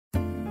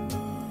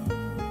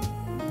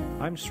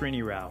I'm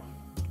Srini Rao,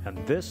 and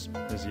this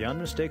is the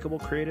Unmistakable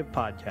Creative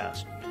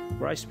Podcast,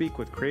 where I speak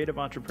with creative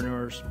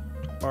entrepreneurs,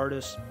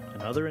 artists,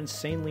 and other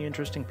insanely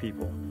interesting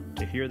people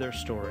to hear their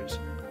stories,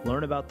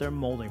 learn about their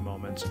molding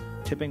moments,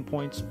 tipping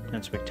points,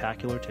 and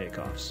spectacular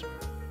takeoffs.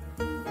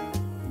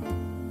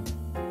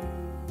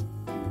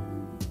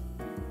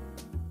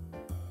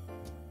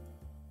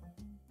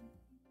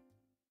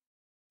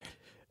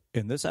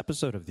 In this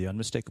episode of The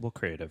Unmistakable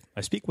Creative,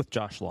 I speak with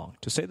Josh Long.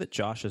 To say that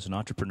Josh is an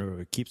entrepreneur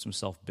who keeps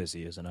himself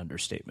busy is an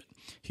understatement.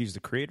 He's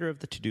the creator of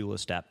the to-do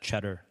list app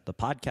Cheddar, the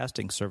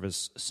podcasting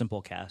service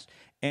Simplecast,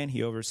 and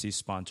he oversees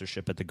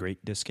sponsorship at the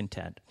Great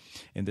Discontent.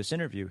 In this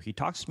interview, he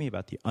talks to me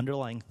about the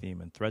underlying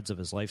theme and threads of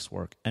his life's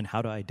work and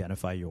how to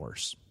identify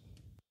yours.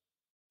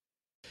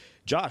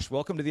 Josh,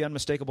 welcome to The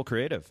Unmistakable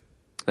Creative.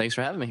 Thanks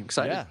for having me. I'm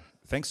excited. Yeah.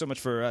 Thanks so much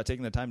for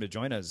taking the time to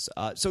join us.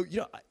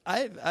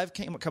 I've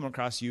come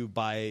across you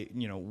by,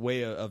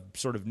 way of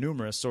sort of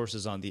numerous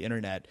sources on the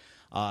internet,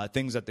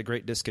 things at the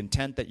Great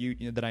Discontent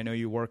that I know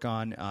you work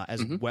on,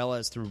 as well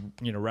as through,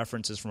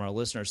 references from our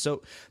listeners.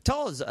 So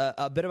tell us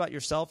a bit about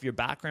yourself, your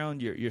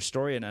background, your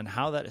story, and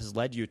how that has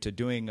led you to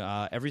doing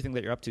everything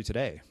that you're up to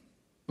today.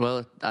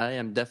 Well, I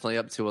am definitely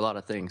up to a lot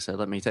of things, so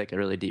let me take a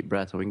really deep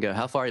breath and we can go.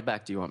 How far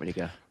back do you want me to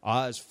go?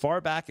 As far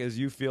back as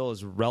you feel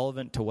is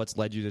relevant to what's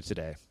led you to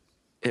today.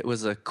 It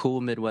was a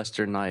cool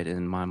Midwestern night,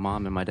 and my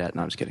mom and my dad.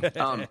 No, I'm just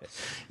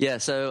kidding.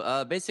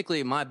 So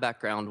basically, my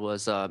background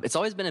was it's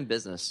always been in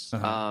business.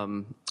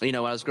 Uh-huh. When I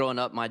was growing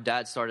up, my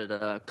dad started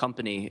a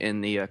company in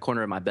the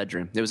corner of my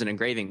bedroom. It was an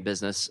engraving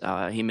business.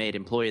 He made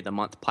Employee of the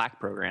Month plaque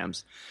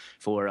programs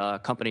for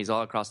companies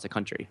all across the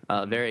country.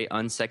 Very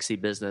unsexy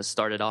business.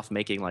 Started off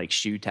making like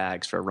shoe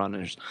tags for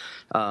runners.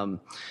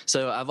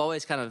 So I've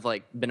always kind of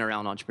like been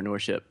around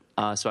entrepreneurship.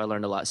 So I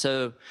learned a lot.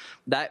 So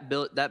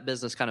that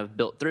business kind of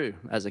built through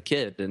as a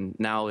kid, and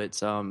now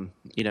it's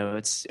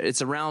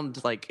it's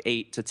around like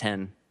 8 to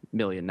 10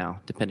 million now,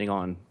 depending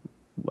on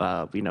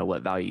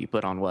what value you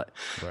put on what.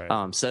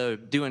 Right. So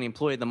doing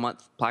Employee of the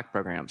Month plaque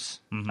programs.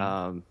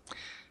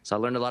 So I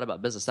learned a lot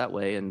about business that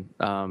way, and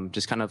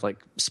just kind of like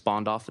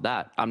spawned off of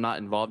that. I'm not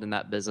involved in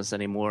that business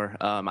anymore.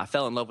 I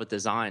fell in love with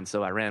design,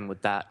 so I ran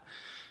with that.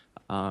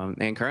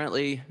 And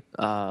currently,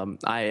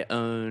 I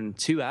own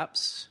 2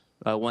 apps.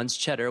 One's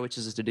Cheddar, which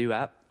is a to-do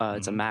app.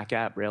 It's a Mac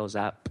app, Rails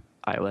app,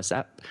 iOS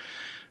app.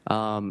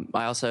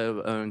 I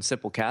also own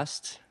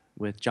Simplecast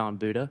with John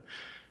Buddha.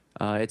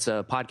 It's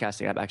a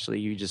podcasting app, actually.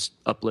 You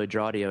just upload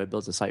your audio. It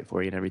builds a site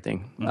for you and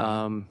everything.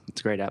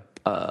 It's a great app.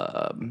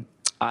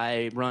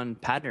 I run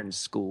Pattern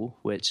School,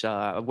 which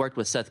I worked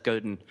with Seth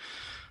Godin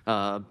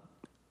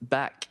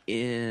back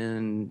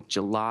in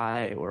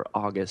July or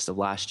August of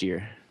last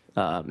year.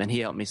 And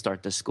he helped me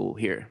start this school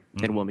here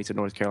in Wilmington,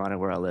 North Carolina,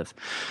 where I live.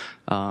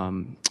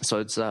 So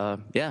it's,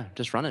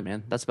 just running,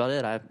 man. That's about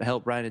it. I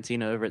helped Ryan and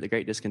Tina over at the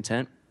Great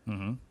Discontent.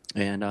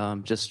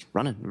 And just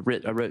running.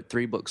 I wrote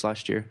 3 books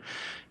last year.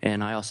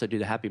 And I also do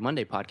the Happy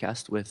Monday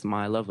podcast with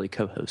my lovely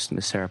co-host,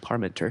 Miss Sarah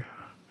Parmenter.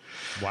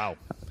 Wow.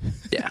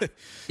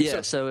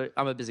 Yeah. So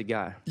I'm a busy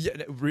guy.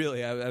 Yeah,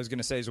 really. I was going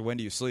to say, so when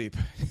do you sleep?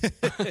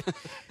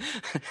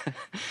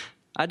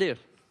 I do.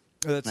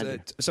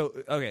 So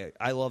okay,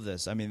 I love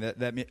this. I mean,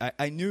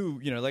 I knew,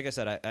 like I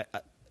said,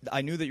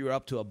 I knew that you were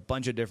up to a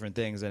bunch of different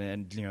things,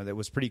 and that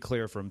was pretty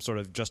clear from sort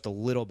of just a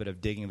little bit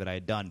of digging that I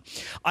had done.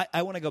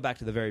 I want to go back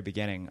to the very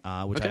beginning,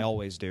 which I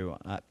always do.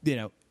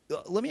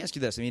 Let me ask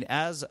you this. I mean,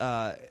 as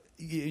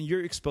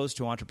you're exposed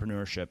to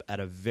entrepreneurship at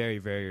a very,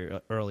 very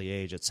early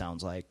age, it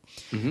sounds like,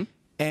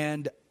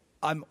 and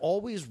I'm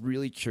always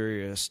really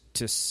curious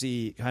to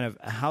see kind of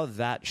how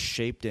that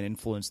shaped and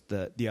influenced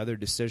the other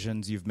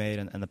decisions you've made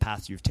and the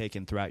paths you've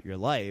taken throughout your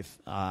life.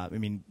 I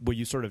mean, were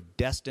you sort of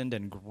destined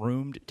and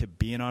groomed to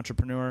be an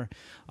entrepreneur?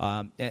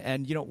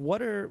 And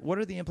what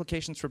are the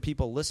implications for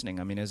people listening?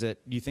 I mean, do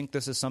you think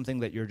this is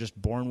something that you're just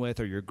born with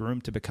or you're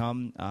groomed to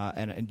become?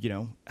 And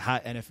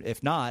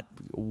if not,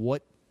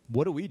 what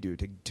do we do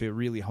to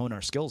really hone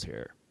our skills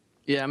here?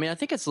 Yeah, I mean, I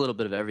think it's a little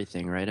bit of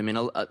everything, right? I mean,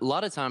 a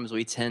lot of times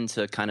we tend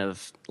to kind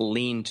of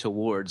lean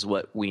towards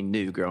what we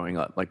knew growing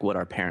up, like what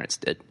our parents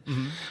did.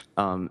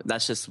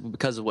 That's just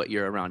because of what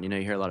you're around. You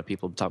hear a lot of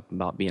people talking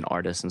about being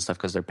artists and stuff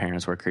because their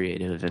parents were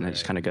creative, and it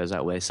just kind of goes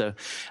that way. So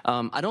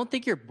I don't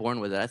think you're born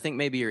with it. I think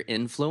maybe you're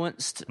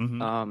influenced.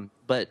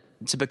 But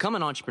to become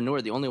an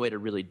entrepreneur, the only way to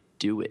really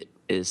do it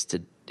is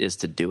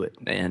to do it,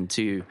 and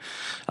to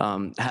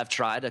have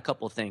tried a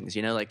couple things.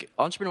 Like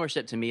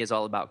entrepreneurship to me is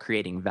all about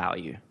creating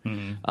value.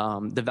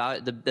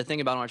 The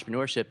thing about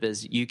entrepreneurship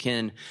is you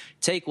can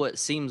take what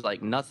seems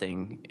like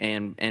nothing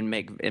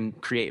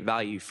and create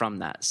value from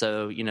that.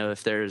 So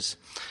if there's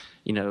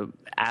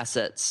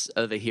assets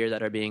over here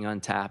that are being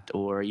untapped,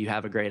 or you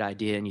have a great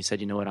idea and you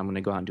said, I'm going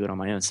to go out and do it on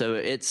my own.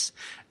 So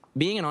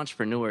being an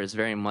entrepreneur is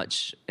very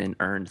much an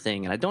earned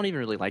thing. And I don't even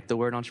really like the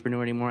word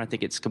entrepreneur anymore. I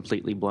think it's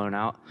completely blown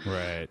out.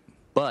 Right.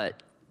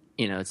 But,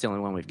 it's the only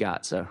one we've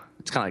got. So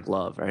it's kind of like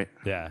love, right?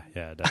 Yeah,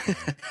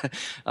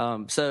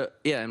 definitely. So,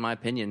 in my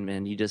opinion,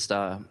 man, you just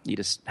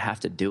have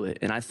to do it.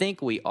 And I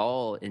think we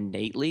all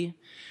innately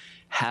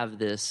have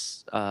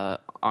this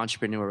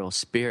entrepreneurial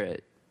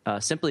spirit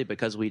simply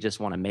because we just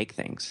want to make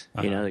things.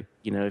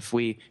 If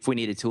we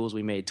needed tools,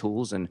 we made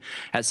tools, and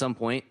at some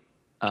point,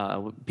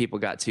 people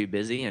got too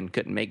busy and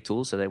couldn't make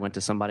tools, so they went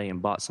to somebody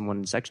and bought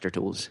someone's extra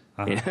tools.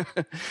 And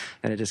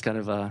it just kind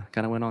of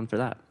went on for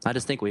that. I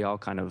just think we all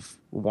kind of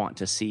want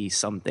to see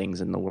some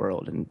things in the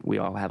world, and we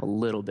all have a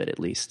little bit at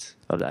least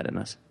of that in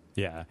us.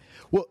 Yeah.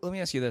 Well, let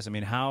me ask you this. I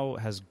mean, how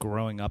has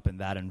growing up in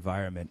that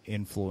environment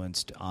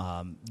influenced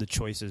the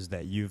choices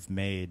that you've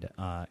made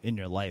in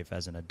your life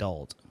as an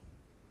adult?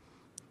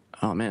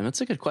 Oh, man, that's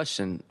a good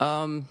question.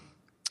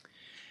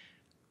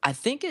 I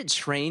think it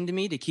trained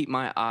me to keep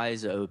my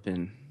eyes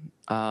open,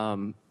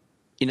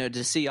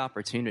 to see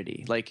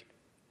opportunity. Like,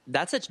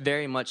 that's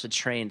very much a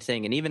trained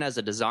thing. And even as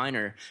a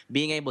designer,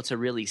 being able to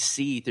really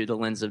see through the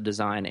lens of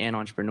design and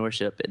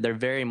entrepreneurship, they're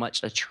very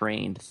much a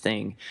trained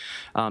thing.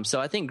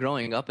 So I think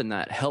growing up in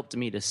that helped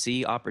me to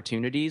see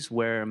opportunities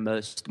where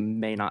most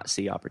may not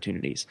see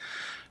opportunities.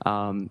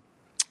 And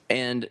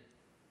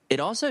it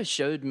also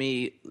showed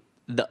me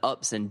the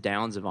ups and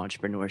downs of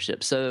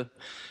entrepreneurship. So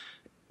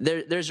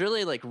there's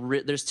really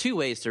there's two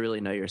ways to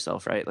really know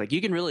yourself, right? Like,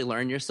 you can really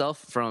learn yourself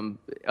from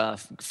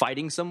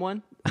fighting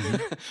someone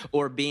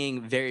or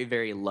being very,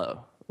 very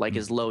low,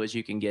 as low as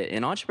you can get.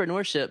 In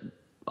entrepreneurship,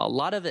 a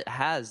lot of it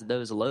has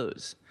those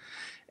lows.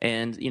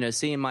 And,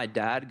 seeing my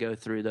dad go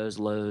through those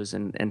lows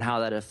and how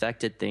that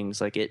affected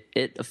things,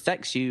 it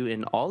affects you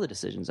in all the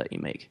decisions that you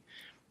make,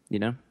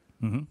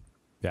 Mm-hmm.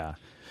 Yeah.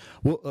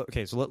 Well,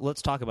 okay, so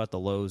let's talk about the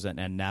lows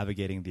and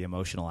navigating the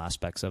emotional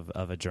aspects of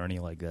a journey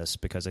like this,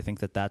 because I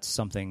think that's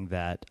something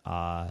that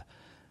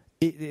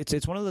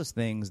it's one of those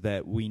things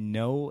that we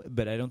know,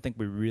 but I don't think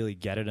we really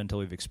get it until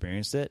we've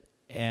experienced it.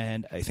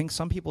 And I think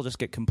some people just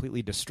get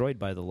completely destroyed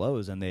by the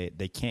lows, and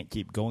they can't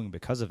keep going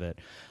because of it.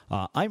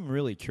 I'm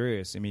really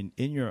curious. I mean,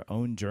 in your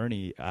own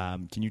journey,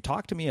 can you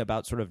talk to me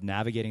about sort of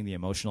navigating the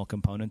emotional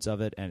components of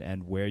it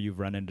and where you've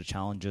run into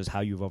challenges,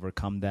 how you've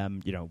overcome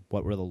them,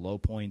 what were the low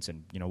points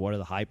and, what are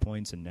the high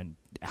points, and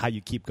how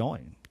you keep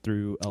going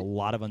through a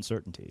lot of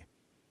uncertainty?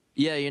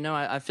 Yeah,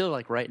 I feel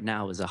like right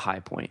now is a high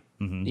point.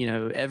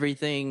 Mm-hmm.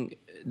 Everything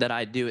that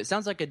I do, it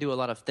sounds like I do a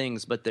lot of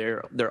things, but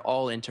they're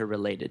all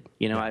interrelated.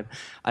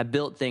 I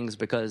built things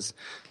because,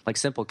 like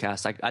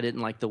Simplecast, I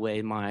didn't like the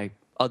way my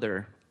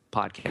other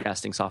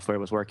podcasting software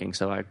was working,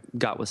 so I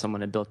got with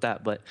someone and built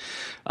that. But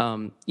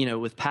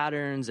with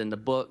Patterns and the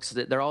books,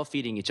 they're all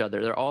feeding each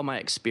other. They're all my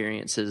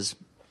experiences.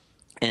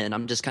 And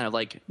I'm just kind of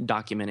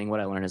documenting what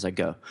I learn as I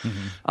go.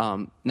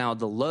 Mm-hmm. Now,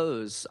 the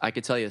lows, I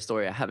could tell you a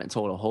story I haven't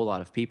told a whole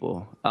lot of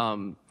people.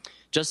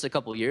 Just a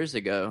couple years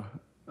ago,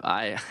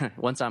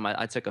 one time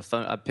I took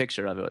a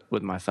picture of it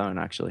with my phone,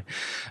 actually.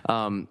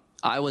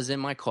 I was in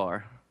my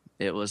car.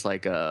 It was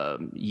a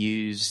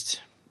used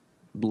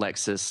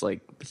Lexus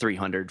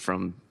 300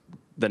 from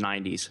the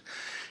 90s.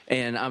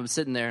 And I was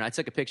sitting there, and I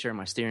took a picture of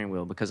my steering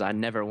wheel because I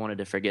never wanted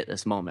to forget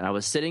this moment. I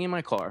was sitting in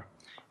my car,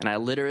 and I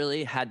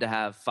literally had to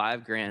have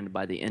 $5,000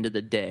 by the end of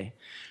the day,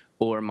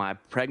 or my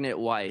pregnant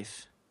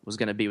wife was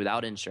going to be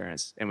without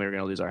insurance, and we were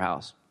going to lose our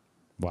house.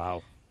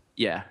 Wow.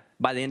 Yeah,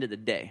 by the end of the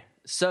day.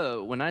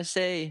 So when I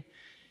say,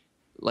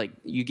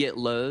 you get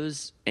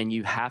lows and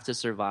you have to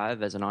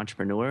survive as an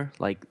entrepreneur,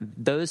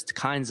 those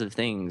kinds of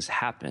things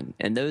happen,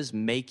 and those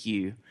make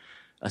you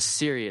a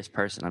serious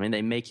person. I mean,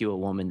 they make you a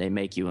woman, they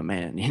make you a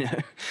man,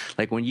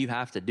 when you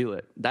have to do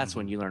it, that's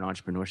when you learn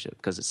entrepreneurship,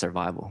 because it's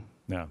survival.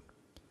 Yeah.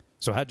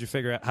 So how'd you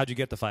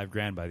get the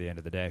 $5,000 by the end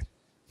of the day?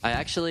 I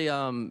actually,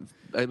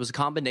 it was a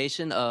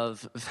combination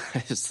of,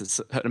 it's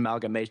an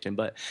amalgamation,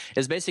 but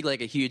it's basically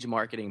a huge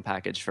marketing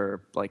package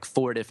for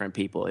 4 different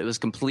people. It was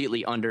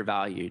completely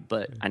undervalued,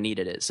 but I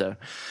needed it. So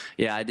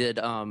yeah, I did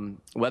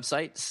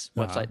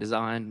website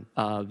design,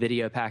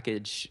 video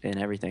package and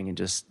everything, and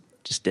just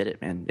did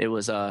it, man. It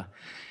was a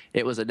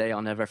day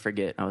I'll never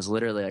forget. I was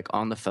literally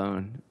on the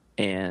phone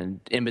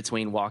and in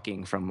between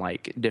walking from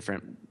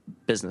different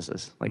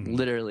businesses,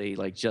 literally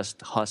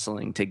just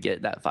hustling to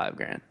get that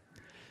 $5,000.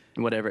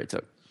 Whatever it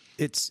took.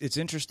 It's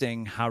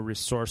interesting how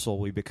resourceful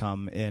we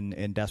become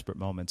in desperate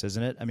moments,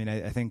 isn't it? I mean,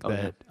 I think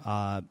that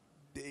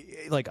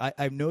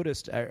I've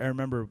noticed. I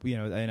remember,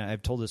 and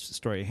I've told this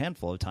story a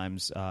handful of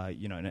times,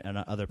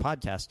 in other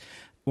podcasts.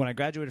 When I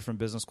graduated from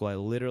business school, I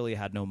literally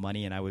had no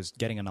money, and I was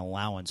getting an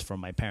allowance from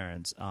my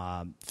parents,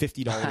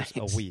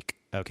 $50 a week.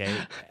 Okay,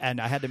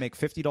 and I had to make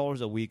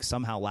 $50 a week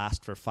somehow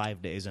last for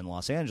 5 days in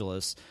Los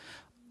Angeles.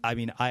 I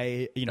mean,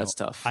 that's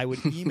tough. I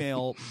would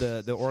email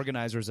the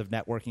organizers of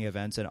networking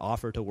events and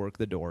offer to work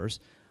the doors.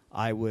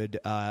 I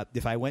would,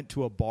 if I went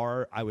to a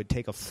bar, I would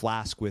take a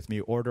flask with me,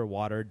 order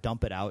water,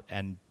 dump it out,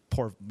 and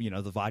pour,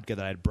 the vodka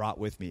that I'd brought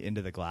with me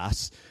into the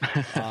glass.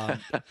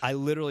 I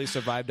literally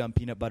survived on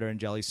peanut butter and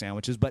jelly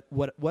sandwiches. But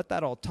what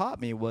that all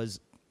taught me was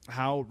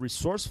how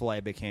resourceful I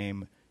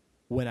became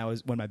when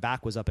my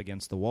back was up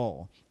against the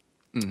wall.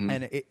 Mm-hmm.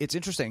 And it's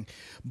interesting.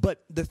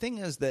 But the thing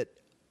is that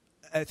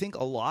I think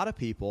a lot of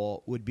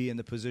people would be in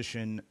the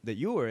position that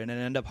you were in and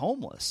end up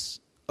homeless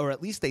or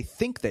at least they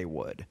think they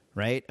would,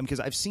 right? Because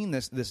I've seen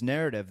this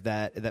narrative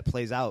that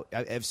plays out.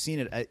 I've seen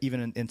it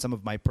even in some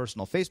of my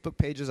personal Facebook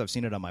pages. I've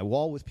seen it on my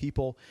wall with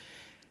people.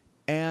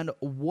 And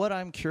what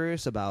I'm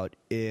curious about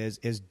is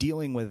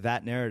dealing with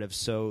that narrative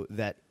so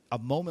that a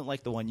moment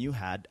like the one you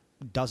had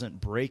doesn't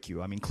break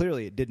you. I mean,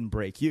 clearly it didn't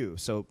break you.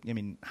 So, I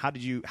mean, how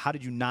did you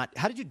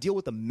deal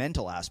with the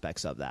mental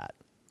aspects of that?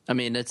 I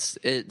mean,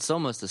 it's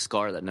almost a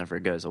scar that never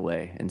goes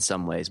away in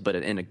some ways, but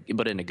in a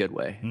good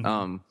way.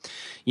 Mm-hmm.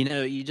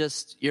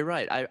 You're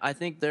right. I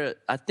think the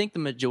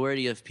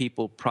majority of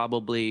people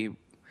probably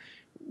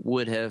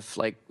would have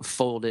like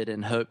folded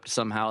and hoped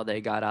somehow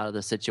they got out of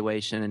the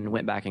situation and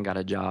went back and got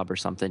a job or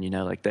something.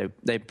 Like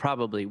they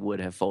probably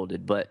would have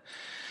folded, but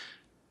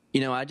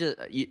I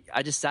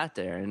just sat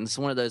there, and it's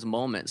one of those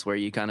moments where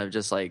you kind of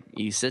just like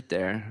you sit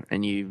there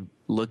and you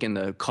look in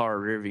the car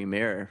rearview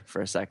mirror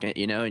for a second,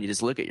 and you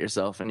just look at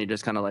yourself and you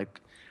just kind of like,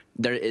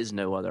 there is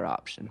no other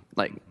option.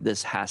 Like,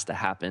 this has to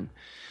happen.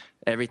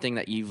 Everything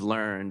that you've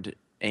learned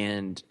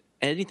and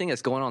anything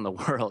that's going on in the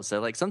world. So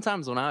like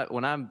sometimes when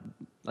I'm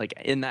like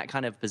in that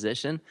kind of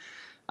position,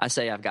 I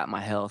say I've got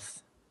my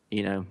health,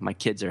 my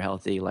kids are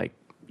healthy. Like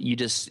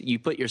you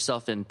put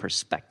yourself in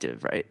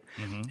perspective, right?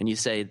 Mm-hmm. And you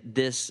say,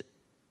 this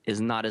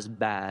is not as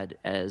bad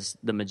as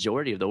the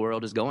majority of the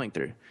world is going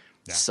through.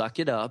 Yeah. Suck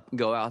it up,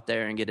 go out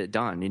there and get it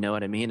done. You know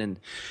what I mean?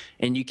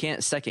 And you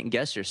can't second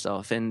guess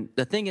yourself. And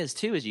the thing is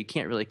too, is you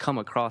can't really come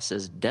across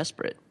as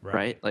desperate,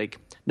 right? Like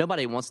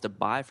nobody wants to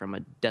buy from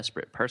a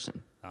desperate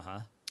person. Uh-huh.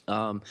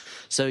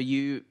 So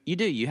you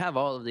have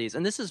all of these,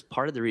 and this is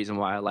part of the reason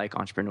why I like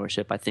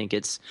entrepreneurship. I think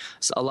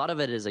a lot of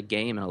it is a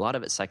game, and a lot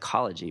of it's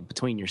psychology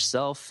between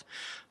yourself,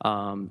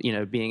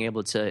 being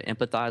able to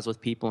empathize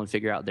with people and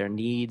figure out their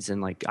needs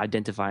and like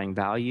identifying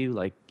value.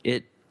 Like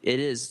it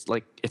is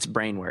like, it's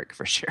brain work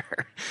for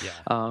sure.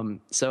 Yeah.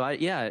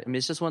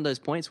 It's just one of those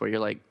points where you're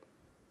like,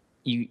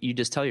 you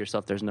just tell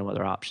yourself there's no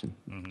other option.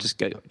 Mm-hmm.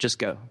 Just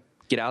go,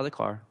 get out of the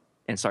car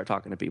and start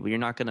talking to people. You're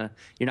not gonna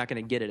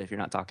get it if you're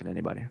not talking to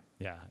anybody.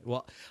 Yeah.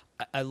 Well,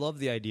 I love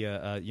the idea,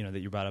 that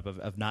you brought up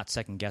of not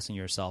second guessing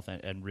yourself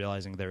and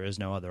realizing there is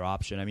no other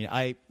option. I mean,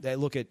 I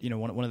look at,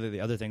 one of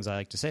the other things I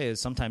like to say is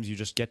sometimes you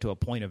just get to a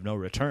point of no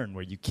return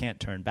where you can't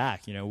turn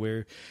back.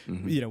 We're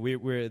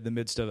in the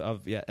midst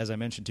of as I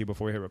mentioned to you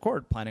before we hit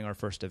record, planning our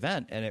first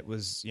event. And it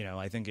was,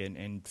 I think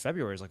in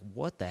February, it's like,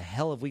 what the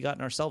hell have we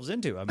gotten ourselves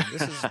into? I mean,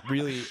 this is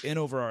really in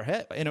over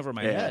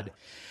my head.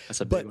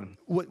 That's a big one.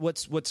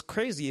 What's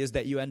crazy is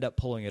that you end up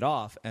pulling it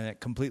off and it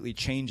completely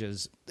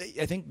changes.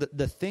 I think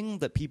the thing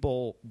that people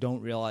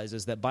don't realize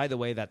is that, by the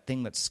way, that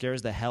thing that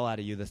scares the hell out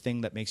of you, the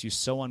thing that makes you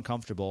so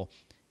uncomfortable,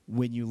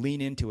 when you lean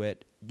into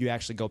it, you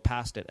actually go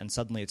past it and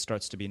suddenly it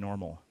starts to be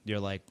normal. You're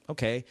like,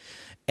 okay.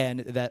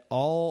 And that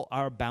all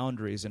our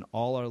boundaries and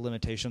all our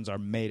limitations are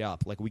made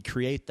up. Like, we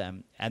create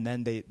them and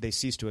then they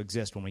cease to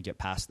exist when we get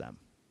past them.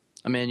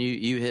 I mean,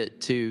 you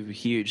hit two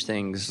huge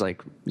things,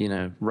 like,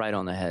 right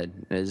on the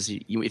head.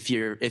 If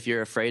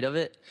you're afraid of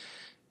it,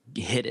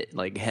 hit it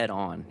like head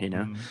on,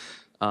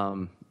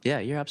 Mm-hmm.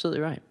 You're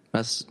absolutely right.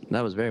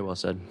 That was very well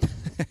said.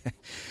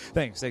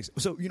 Thanks.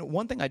 So,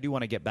 one thing I do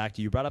want to get back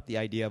to, you brought up the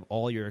idea of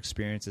all your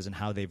experiences and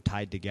how they've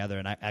tied together,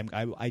 and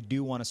I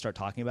do want to start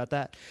talking about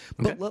that.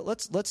 But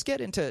okay. Let's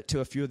get into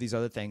a few of these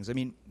other things. I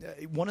mean,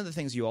 one of the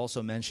things you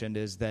also mentioned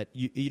is that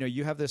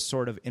you have this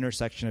sort of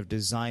intersection of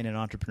design and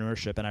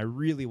entrepreneurship, and I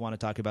really want to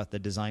talk about the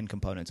design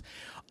components.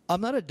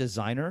 I'm not a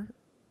designer.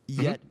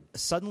 Yet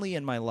suddenly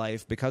in my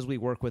life, because we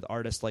work with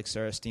artists like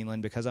Sarah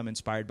Steenland, because I'm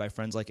inspired by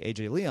friends like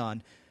AJ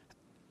Leon,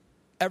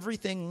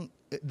 everything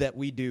that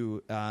we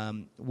do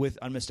with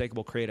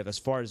Unmistakable Creative, as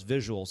far as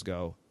visuals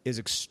go, is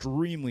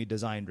extremely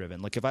design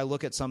driven. Like, if I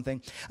look at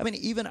something, I mean,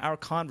 even our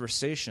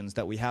conversations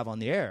that we have on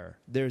the air,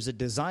 there's a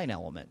design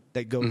element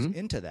that goes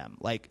into them.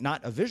 Like,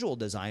 not a visual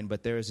design,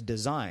 but there's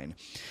design.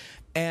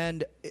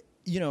 And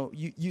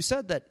you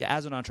said that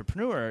as an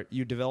entrepreneur,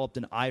 you developed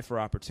an eye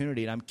for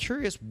opportunity, and I'm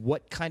curious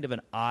what kind of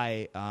an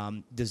eye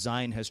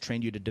design has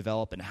trained you to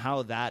develop, and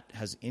how that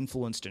has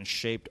influenced and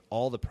shaped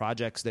all the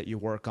projects that you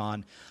work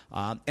on,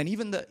 and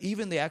even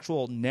the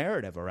actual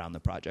narrative around the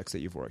projects that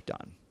you've worked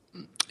on.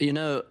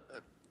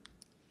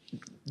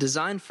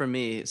 Design for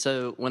me.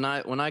 So when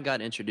I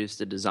got introduced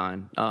to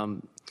design,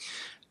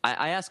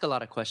 I ask a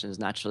lot of questions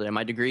naturally.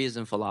 My degree is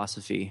in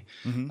philosophy,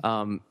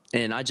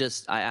 and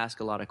I ask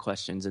a lot of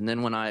questions. And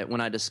then when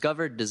I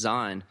discovered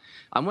design,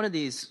 I'm one of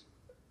these,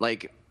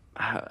 like,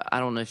 I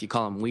don't know if you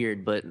call them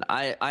weird, but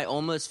I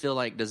almost feel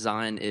like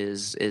design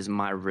is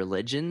my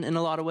religion in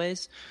a lot of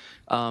ways.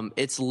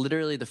 It's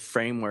literally the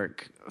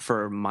framework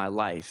for my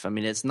life. I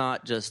mean, it's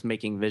not just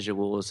making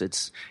visuals.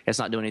 It's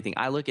not doing anything.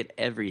 I look at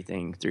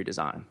everything through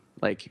design,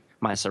 like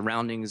my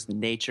surroundings,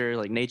 nature.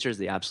 Like, nature is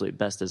the absolute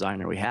best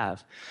designer we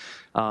have.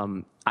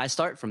 I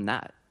start from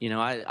that.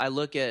 I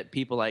look at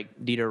people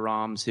like Dieter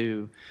Rams,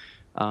 who,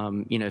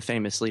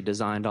 famously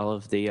designed all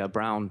of the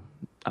Brown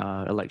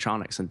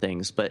electronics and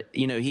things. But,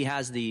 he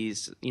has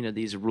these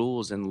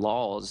rules and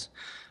laws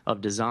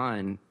of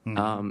design.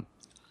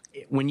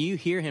 when you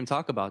hear him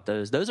talk about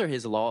those are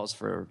his laws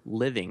for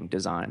living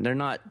design. They're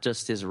not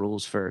just his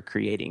rules for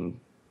creating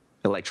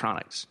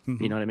electronics.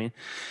 You know what I mean?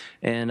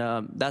 And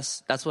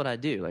that's what I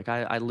do. Like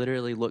I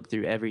literally look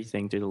through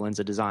everything through the lens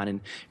of design.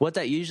 And what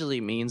that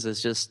usually means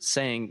is just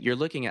saying you're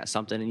looking at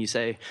something and you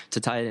say, to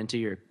tie it into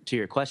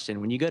your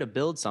question, when you go to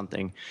build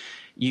something,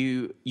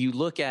 you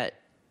look at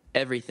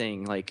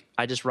everything. Like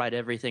I just write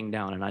everything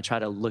down and I try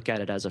to look at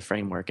it as a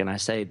framework, and I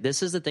say,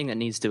 this is the thing that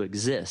needs to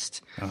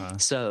exist.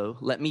 So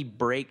let me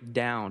break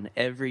down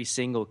every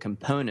single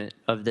component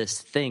of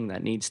this thing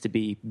that needs to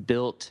be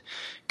built,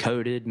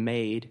 coded,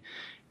 made,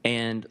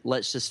 and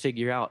let's just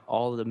figure out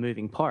all of the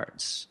moving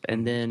parts.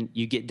 And then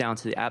you get down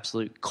to the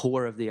absolute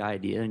core of the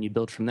idea and you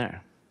build from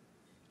there.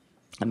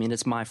 I mean,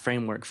 it's my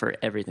framework for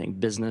everything,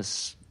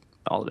 business,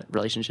 all of it,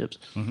 relationships.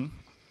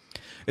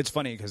 It's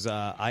funny because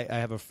I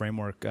have a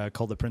framework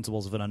called the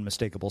Principles of an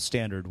Unmistakable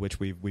Standard,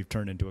 which we've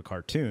turned into a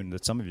cartoon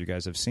that some of you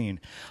guys have seen.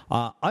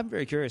 I'm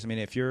very curious. I mean,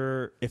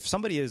 if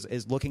somebody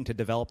is looking to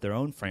develop their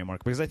own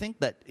framework, because I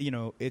think that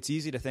it's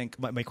easy to think.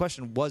 My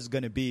question was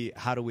going to be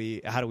how do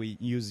we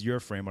use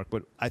your framework,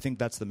 but I think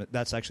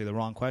that's actually the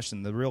wrong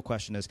question. The real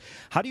question is,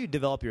 how do you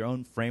develop your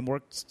own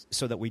framework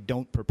so that we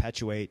don't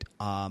perpetuate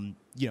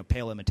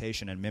pale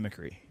imitation and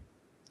mimicry?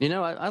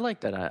 I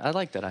like that. I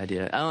like that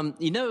idea.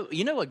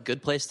 A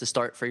good place to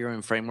start for your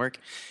own framework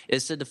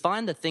is to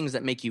define the things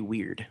that make you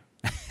weird.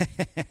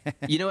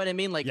 You know what I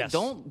mean? Like, yes.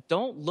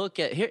 don't look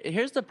at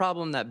here's the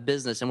problem that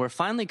business, and we're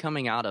finally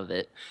coming out of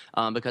it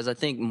because I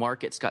think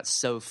markets got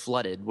so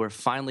flooded. We're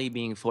finally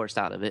being forced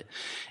out of it.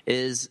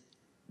 Is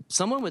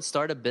someone would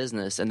start a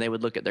business and they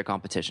would look at their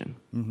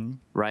competition,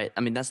 right?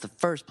 I mean, that's the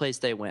first place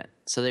they went.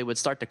 So they would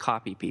start to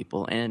copy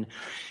people, and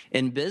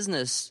in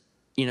business,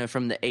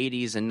 from the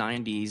 80s and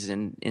 90s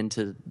and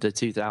into the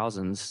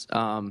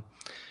 2000s,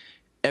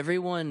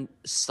 everyone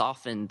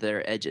softened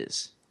their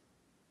edges.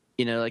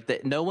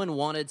 No one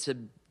wanted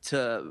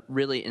to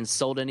really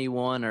insult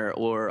anyone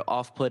or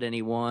off-put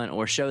anyone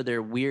or show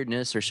their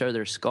weirdness or show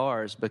their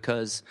scars,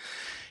 because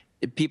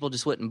people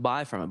just wouldn't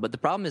buy from it. But the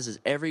problem is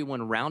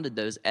everyone rounded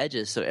those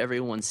edges so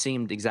everyone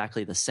seemed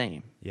exactly the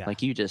same. Yeah.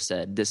 Like you just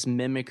said, this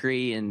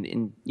mimicry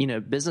and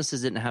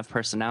businesses didn't have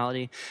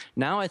personality.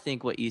 Now I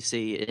think what you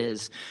see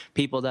is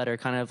people that are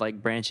kind of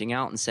like branching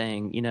out and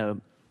saying,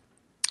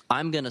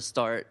 I'm going to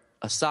start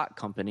a sock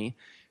company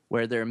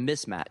where they're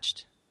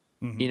mismatched.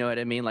 You know what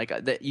I mean? Like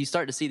you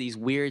start to see these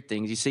weird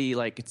things. You see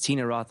like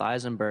Tina Roth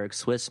Eisenberg,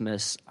 Swiss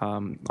Miss,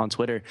 on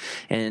Twitter,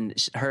 and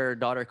her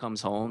daughter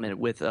comes home and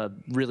with a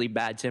really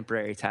bad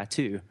temporary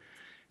tattoo.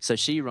 So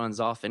she runs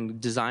off and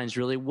designs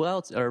really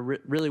well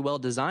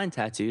designed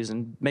tattoos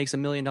and makes $1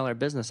 million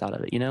business out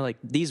of it. Like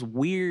these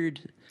weird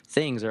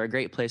things are a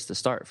great place to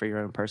start for your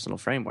own personal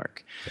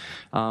framework.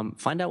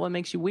 Find out what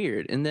makes you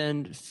weird, and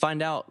then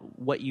find out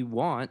what you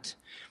want.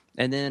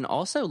 And then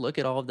also look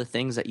at all of the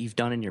things that you've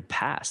done in your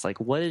past.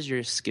 Like, what is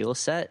your skill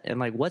set, and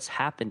like what's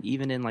happened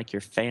even in like your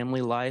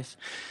family life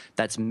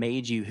that's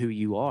made you who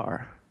you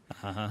are.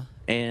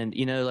 And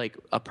like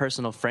a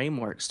personal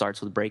framework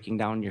starts with breaking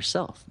down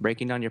yourself,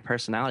 breaking down your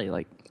personality.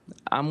 Like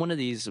I'm one of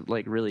these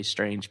like really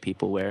strange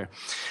people where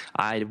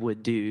I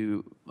would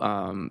do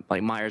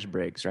like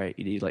Myers-Briggs, right?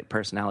 You do like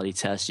personality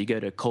tests. You go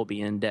to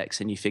Colby Index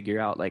and you figure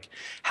out like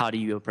how do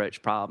you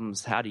approach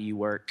problems, how do you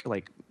work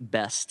like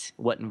best,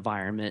 what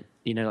environment,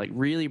 like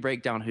really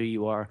break down who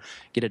you are.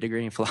 Get a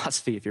degree in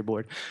philosophy if you're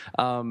bored.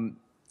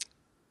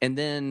 And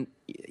then,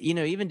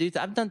 even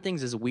I've done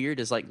things as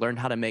weird as like learn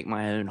how to make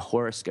my own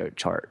horoscope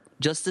chart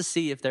just to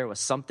see if there was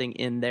something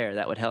in there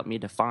that would help me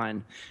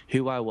define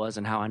who I was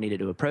and how I needed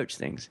to approach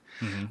things.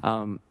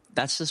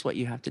 That's just what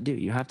you have to do.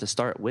 You have to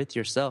start with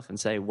yourself and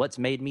say, what's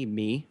made me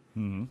me?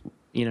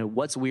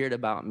 What's weird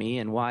about me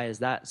and why is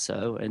that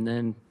so? And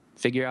then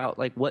figure out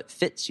like what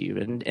fits you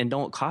and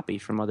don't copy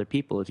from other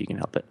people if you can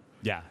help it.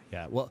 Yeah.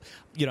 Well,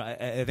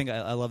 I think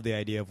I love the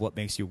idea of what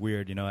makes you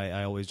weird.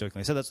 I always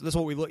jokingly say that's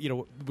what we look.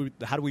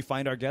 How do we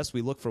find our guests?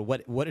 We look for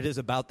what it is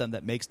about them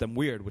that makes them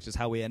weird, which is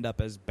how we end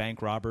up as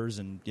bank robbers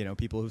and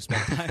people who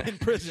spend time in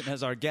prison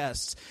as our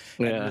guests,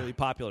 and really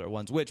popular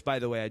ones. Which, by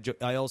the way,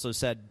 I also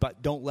said,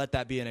 but don't let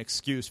that be an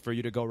excuse for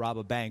you to go rob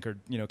a bank or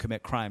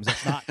commit crimes.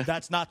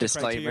 That's not the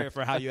criteria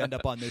for how you end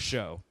up on this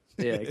show.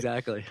 Yeah,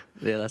 exactly.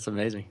 Yeah, that's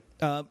amazing.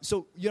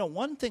 So,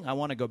 one thing I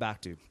want to go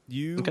back to,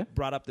 you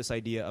brought up this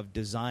idea of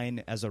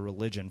design as a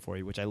religion for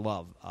you, which I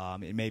love.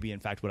 It may be, in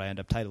fact, what I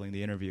end up titling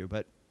the interview.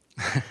 But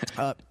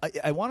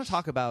I want to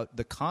talk about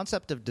the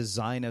concept of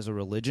design as a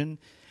religion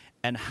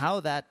and how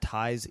that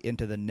ties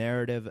into the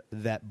narrative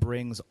that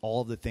brings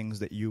all of the things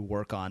that you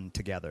work on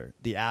together.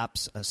 The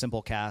apps,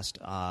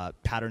 Simplecast,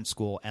 Pattern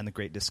School, and the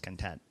Great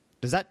Discontent.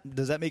 Does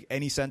that make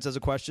any sense as a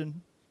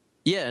question?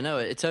 Yeah, no,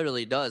 it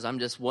totally does. I'm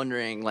just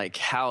wondering, like,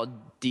 how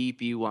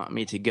deep you want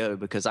me to go,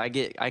 because I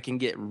can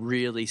get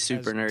really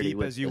super nerdy with this. As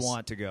deep as you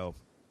want to go.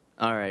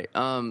 All right.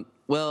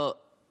 Well,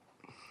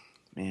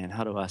 man,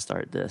 how do I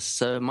start this?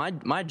 So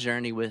my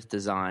journey with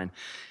design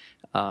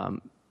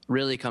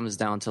really comes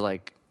down to,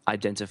 like,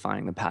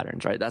 identifying the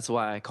patterns, right? That's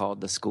why I called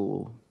the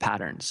school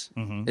patterns,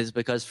 is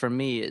because for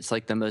me, it's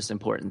like the most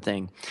important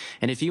thing.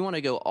 And if you want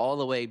to go all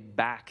the way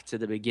back to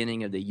the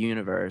beginning of the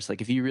universe, like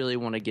if you really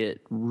want to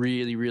get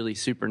really, really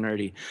super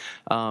nerdy,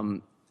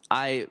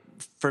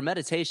 for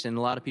meditation,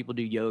 a lot of people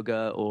do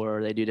yoga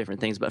or they do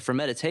different things, but for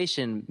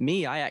meditation,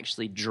 I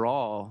actually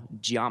draw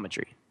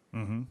geometry.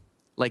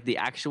 Like the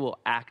actual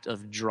act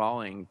of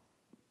drawing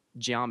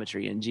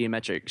geometry and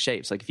geometric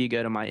shapes. Like if you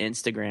go to my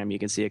Instagram, you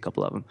can see a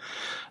couple of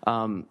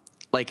them.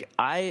 Like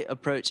I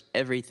approach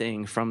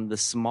everything from the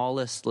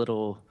smallest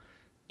little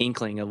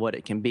inkling of what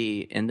it can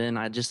be, and then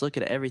I just look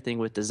at everything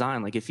with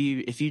design. Like if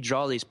you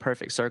draw these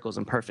perfect circles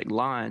and perfect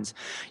lines,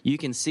 you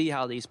can see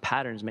how these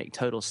patterns make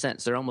total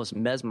sense. They're almost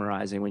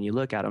mesmerizing when you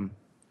look at them.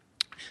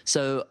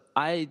 So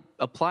I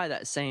apply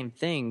that same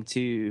thing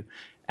to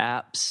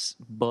apps,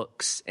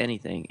 books,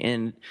 anything.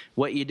 And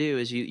what you do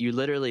is you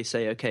literally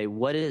say, okay,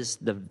 what is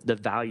the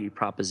value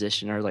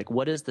proposition, or like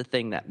what is the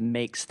thing that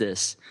makes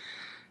this,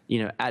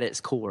 at its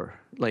core?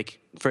 Like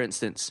for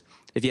instance,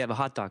 if you have a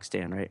hot dog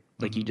stand, right?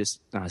 Like you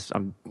just,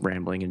 I'm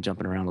rambling and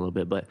jumping around a little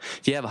bit, but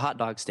if you have a hot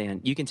dog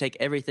stand, you can take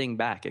everything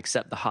back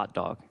except the hot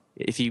dog.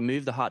 If you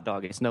move the hot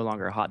dog, it's no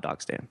longer a hot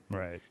dog stand.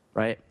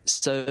 Right.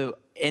 So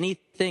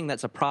anything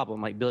that's a problem,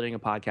 like building a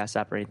podcast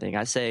app or anything,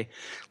 I say,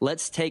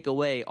 let's take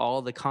away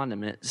all the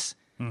condiments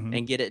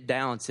and get it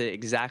down to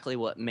exactly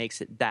what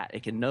makes it that.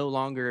 It can no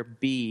longer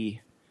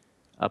be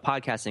a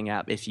podcasting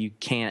app if you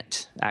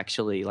can't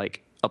actually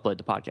like upload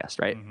the podcast,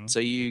 right? So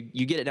you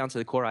get it down to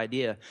the core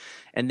idea,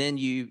 and then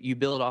you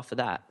build off of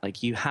that.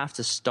 Like you have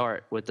to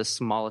start with the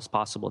smallest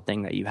possible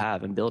thing that you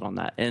have and build on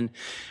that. And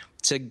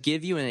to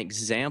give you an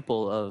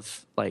example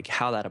of like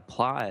how that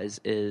applies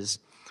is,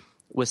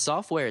 with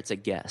software, it's a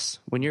guess.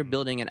 When you're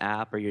building an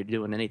app or you're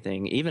doing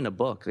anything, even a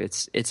book,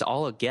 it's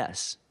all a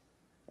guess.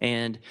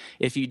 And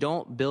if you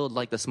don't build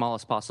like the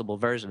smallest possible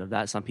version of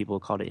that, some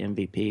people call it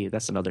MVP.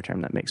 That's another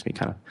term that makes me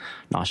kind of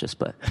nauseous.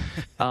 But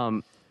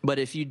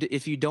if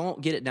you don't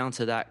get it down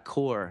to that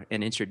core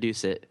and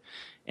introduce it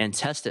and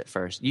test it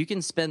first, you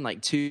can spend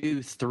like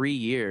 2-3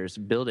 years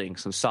building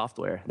some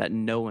software that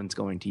no one's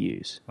going to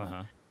use.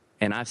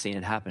 And I've seen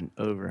it happen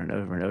over and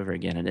over and over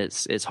again, and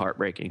it's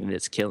heartbreaking and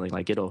it's killing.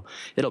 Like it'll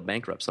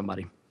bankrupt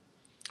somebody.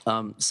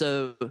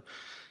 So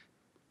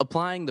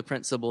applying the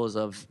principles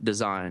of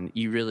design,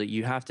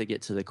 you have to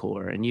get to the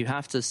core, and you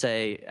have to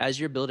say, as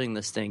you're building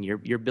this thing,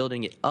 you're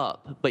building it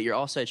up, but you're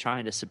also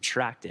trying to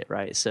subtract it,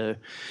 right? So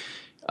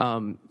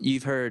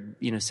you've heard,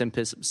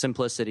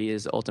 simplicity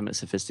is ultimate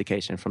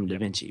sophistication from Da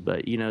Vinci,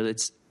 but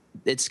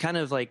it's kind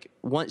of like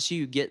once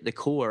you get the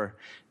core,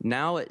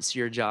 now it's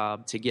your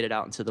job to get it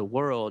out into the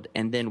world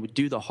and then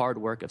do the hard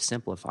work of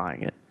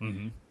simplifying it,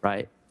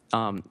 right?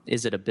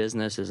 Is it a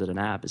business? Is it an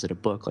app? Is it a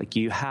book? Like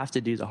you have to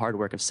do the hard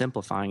work of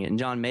simplifying it. And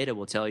John Maida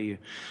will tell you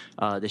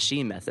the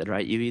SHE method,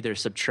 right? You either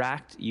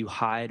subtract, you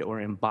hide, or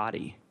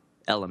embody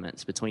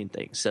elements between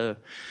things. So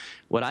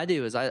what I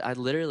do is I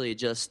literally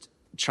just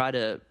try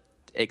to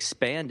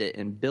expand it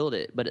and build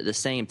it, but at the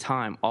same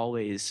time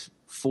always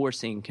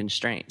forcing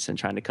constraints and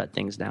trying to cut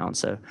things down.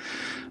 So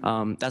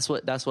that's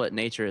what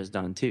nature has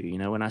done too.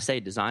 When I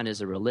say design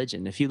is a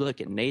religion, if you look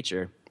at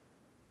nature,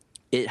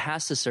 it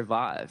has to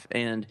survive.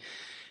 And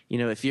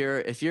if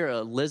you're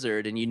a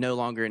lizard and you no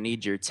longer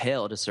need your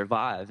tail to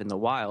survive in the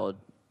wild,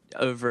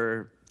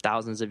 over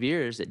thousands of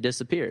years it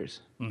disappears.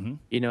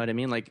 You know what I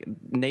mean? Like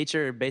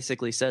nature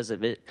basically says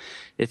if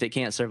it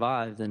can't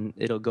survive, then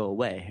it'll go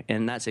away.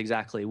 And that's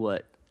exactly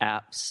what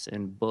apps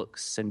and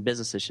books and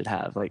businesses should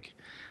have. Like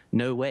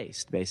no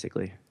waste,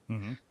 basically.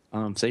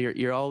 So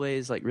you're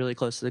always like really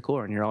close to the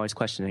core, and you're always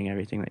questioning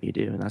everything that you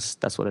do, and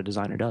that's what a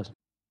designer does.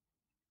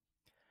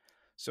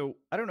 So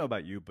I don't know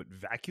about you, but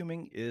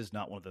vacuuming is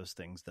not one of those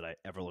things that I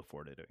ever look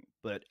forward to doing.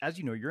 But as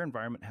you know, your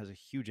environment has a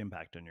huge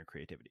impact on your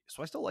creativity.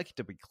 So I still like it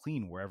to be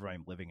clean wherever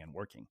I'm living and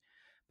working.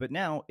 But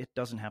now it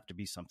doesn't have to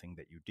be something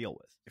that you deal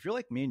with. If you're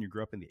like me and you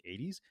grew up in the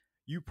 80s,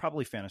 you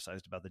probably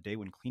fantasized about the day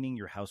when cleaning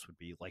your house would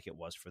be like it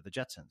was for the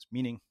Jetsons,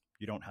 meaning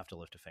you don't have to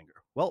lift a finger.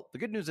 Well, the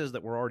good news is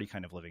that we're already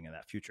kind of living in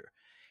that future.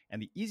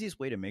 And the easiest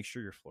way to make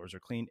sure your floors are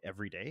cleaned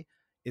every day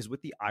is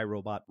with the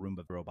iRobot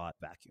Roomba Robot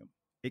Vacuum.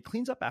 It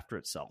cleans up after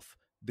itself.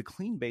 The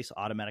Clean Base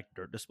automatic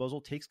dirt disposal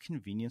takes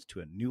convenience to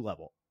a new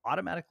level,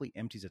 automatically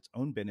empties its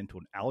own bin into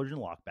an allergen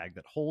lock bag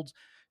that holds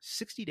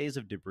 60 days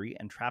of debris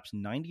and traps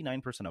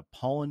 99% of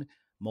pollen,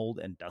 mold,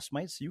 and dust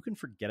mites, so you can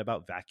forget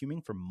about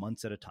vacuuming for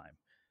months at a time.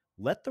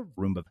 Let the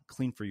Roomba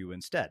clean for you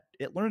instead.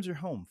 It learns your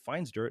home,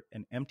 finds dirt,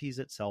 and empties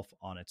itself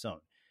on its own.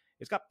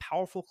 It's got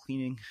powerful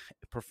cleaning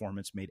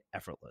performance made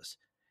effortless.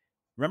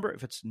 Remember,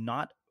 if it's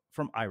not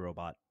from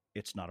iRobot,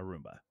 it's not a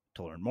Roomba.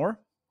 To learn more,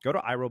 go to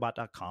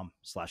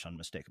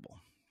irobot.com/unmistakable.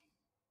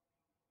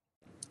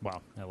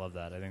 Wow, I love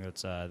that. I think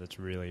that's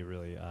really,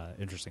 really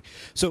interesting.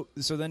 So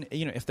then,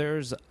 if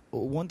there's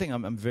one thing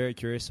I'm very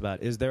curious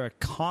about, is there a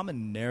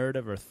common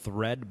narrative or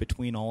thread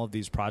between all of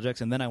these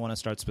projects? And then I want to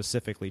start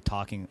specifically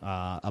talking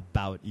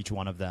about each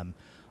one of them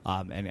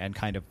and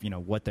kind of,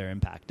 what their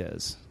impact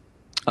is.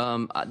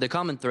 The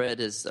common thread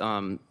is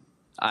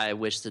I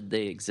wish that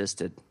they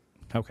existed.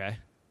 Okay.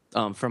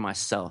 For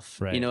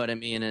myself. Right. You know what I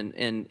mean?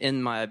 And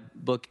in my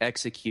book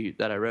Execute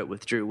that I wrote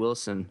with Drew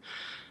Wilson,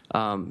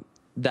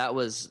 that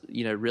was,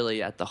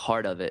 really at the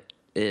heart of it,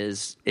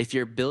 is if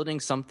you're building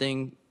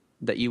something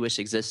that you wish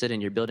existed and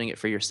you're building it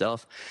for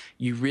yourself,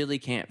 you really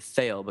can't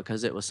fail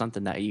because it was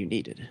something that you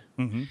needed.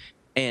 Mm-hmm.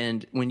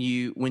 And when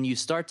you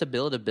start to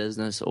build a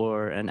business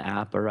or an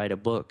app or write a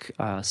book,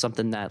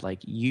 something that like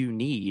you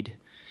need,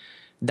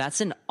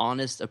 that's an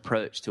honest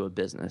approach to a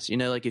business.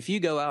 Like if you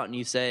go out and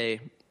you say,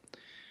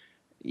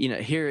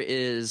 here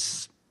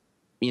is,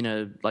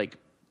 like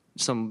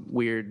some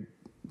weird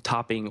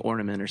topping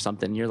ornament or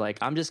something. You're like,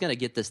 I'm just going to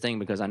get this thing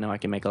because I know I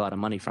can make a lot of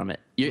money from it.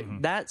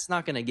 That's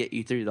not going to get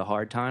you through the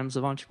hard times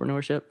of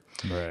entrepreneurship.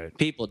 Right.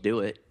 People do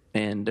it,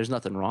 and there's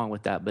nothing wrong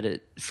with that.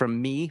 But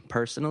from me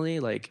personally,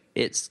 like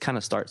it's kind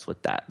of starts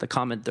with that. The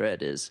common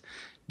thread is,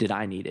 did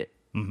I need it?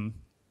 Mm-hmm.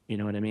 You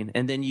know what I mean?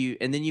 And then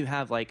you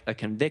have like a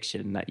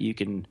conviction that you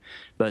can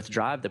both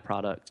drive the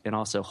product and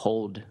also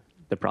hold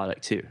the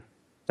product too.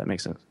 That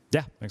makes sense.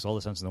 Yeah, makes all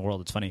the sense in the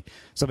world. It's funny.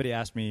 Somebody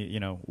asked me,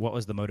 what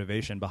was the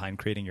motivation behind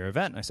creating your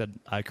event? And I said,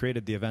 I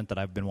created the event that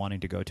I've been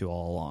wanting to go to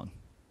all along.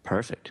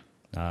 Perfect.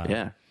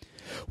 Yeah.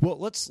 Well,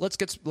 let's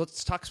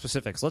talk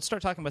specifics. Let's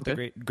start talking about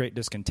the Great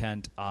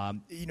Discontent.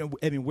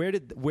 Where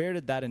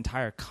did that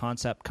entire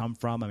concept come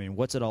from? I mean,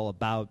 what's it all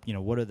about?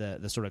 What are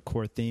the sort of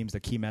core themes, the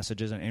key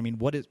messages? And I mean,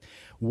 what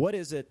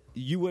is it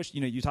you wish?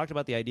 You talked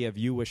about the idea of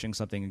you wishing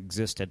something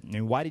existed. I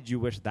mean, why did you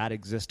wish that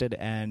existed?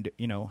 And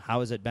how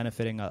is it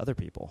benefiting other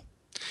people?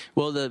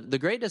 Well, the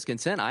Great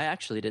Discontent, I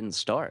actually didn't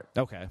start.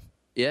 Okay.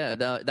 Yeah,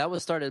 that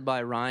was started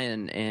by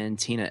Ryan and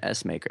Tina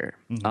Essmaker.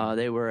 Mm-hmm.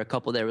 They were a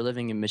couple. They were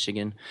living in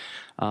Michigan.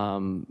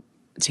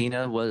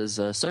 Tina was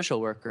a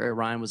social worker.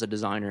 Ryan was a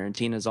designer, and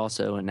Tina's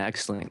also an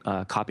excellent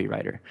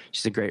copywriter.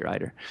 She's a great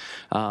writer.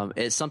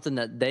 It's something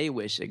that they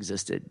wish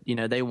existed.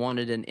 They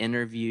wanted an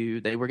interview.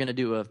 They were going to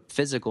do a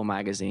physical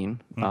magazine,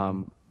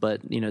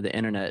 but the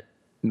internet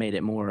made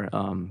it more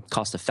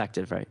cost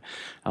effective, right?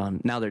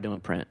 Now they're doing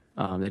print.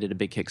 They did a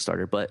big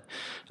Kickstarter, but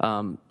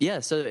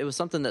so it was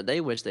something that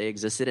they wish they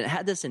existed. It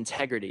had this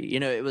integrity.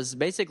 It was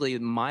basically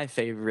my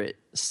favorite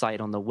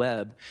site on the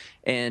web,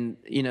 and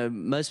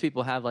most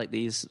people have like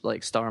these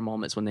like star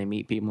moments when they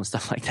meet people and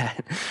stuff like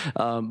that.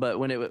 But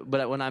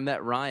when I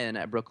met Ryan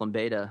at Brooklyn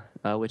Beta,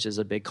 which is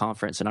a big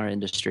conference in our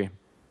industry.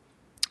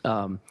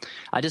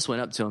 I just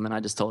went up to him and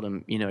I just told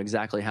him,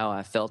 exactly how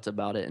I felt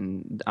about it,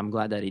 and I'm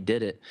glad that he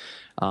did it.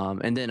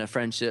 And then a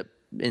friendship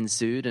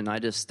ensued, and I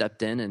just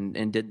stepped in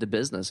and did the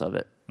business of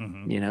it.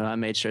 Mm-hmm. I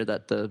made sure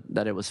that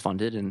it was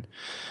funded, and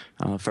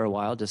for a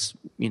while, just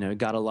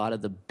got a lot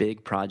of the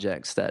big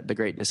projects that the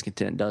Great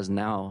Discontent does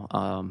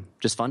now,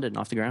 just funded and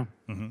off the ground.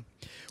 Mm-hmm.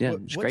 Yeah,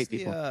 it's great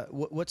people.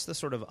 What's the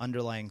sort of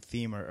underlying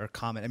theme or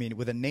comment? I mean,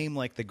 with a name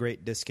like the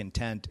Great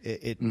Discontent,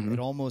 it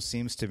almost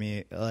seems to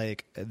me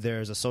like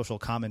there's a social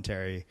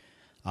commentary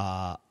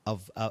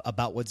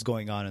about what's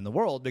going on in the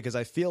world, because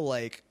I feel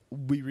like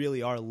we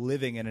really are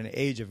living in an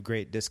age of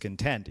great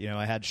discontent.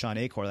 I had Sean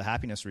Acor, the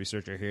happiness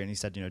researcher, here, and he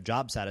said,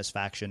 job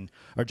satisfaction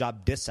or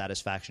job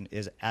dissatisfaction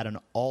is at an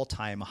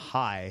all-time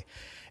high.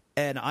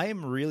 And I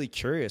am really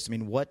curious. I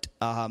mean, what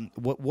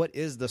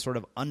is the sort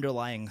of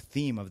underlying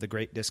theme of the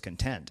Great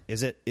Discontent?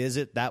 Is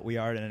it that we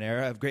are in an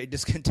era of great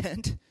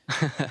discontent?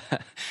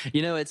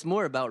 It's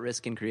more about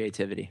risk and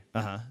creativity.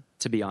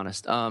 To be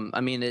honest, I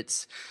mean,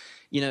 it's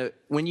a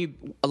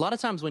lot of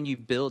times when you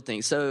build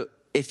things. So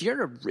if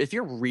you're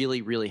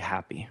really, really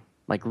happy,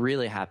 like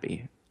really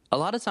happy, a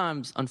lot of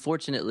times,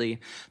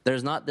 unfortunately,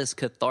 there's not this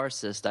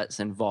catharsis that's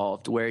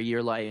involved where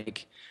you're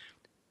like,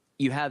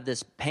 you have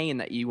this pain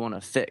that you want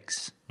to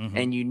fix,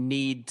 and you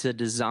need to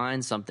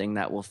design something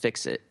that will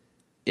fix it.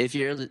 If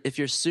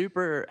you're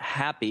super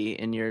happy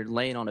and you're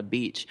laying on a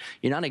beach,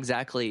 you're not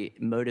exactly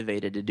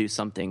motivated to do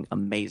something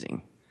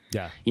amazing.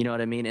 Yeah. You know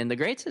what I mean? And the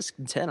Great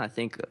Discontent, I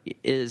think,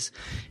 is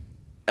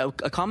a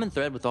common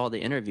thread with all the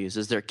interviews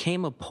is there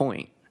came a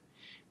point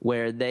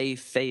where they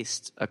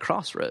faced a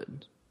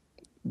crossroad.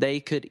 They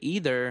could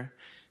either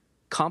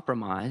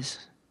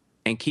compromise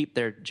and keep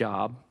their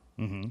job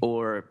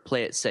or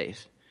play it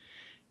safe.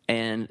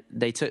 And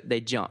they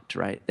jumped,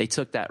 right? They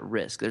took that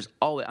risk. There's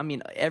always,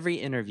 every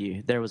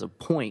interview, there was a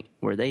point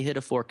where they hit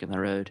a fork in the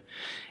road.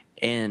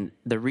 And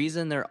the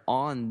reason they're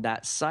on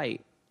that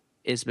site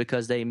is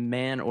because they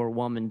man or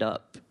womaned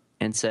up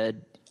and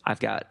said, I've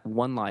got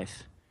one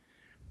life.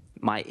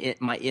 My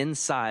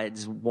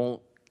insides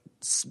won't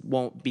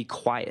be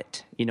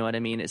quiet. You know what I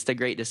mean? It's the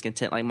Great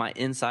Discontent. Like, my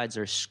insides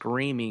are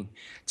screaming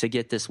to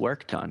get this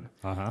work done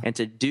and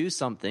to do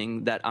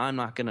something that I'm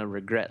not going to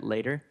regret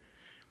later.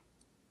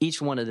 Each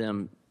one of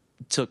them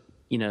took,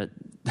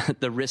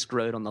 the risk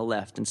road on the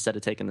left instead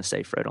of taking the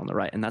safe road on the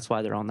right. And that's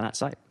why they're on that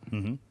site.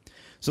 Mm-hmm.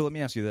 So let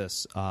me ask you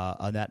this,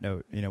 on that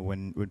note,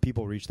 when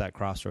people reach that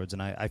crossroads,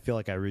 and I feel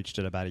like I reached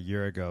it about a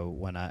year ago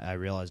when I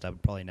realized I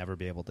would probably never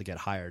be able to get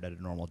hired at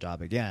a normal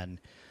job again,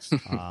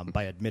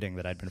 by admitting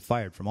that I'd been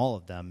fired from all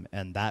of them.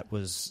 And that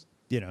was,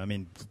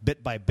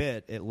 bit by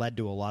bit, it led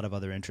to a lot of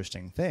other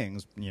interesting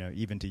things,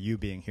 even to you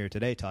being here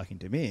today talking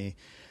to me.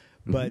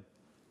 But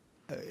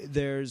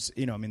there's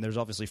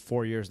obviously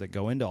 4 years that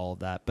go into all of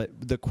that. But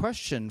the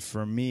question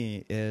for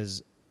me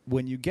is,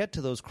 when you get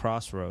to those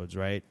crossroads,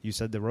 right? You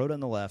said the road on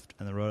the left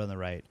and the road on the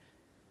right.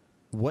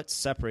 What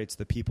separates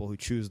the people who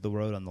choose the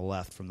road on the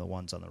left from the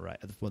ones on the right,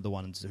 the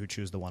ones who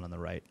choose the one on the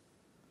right?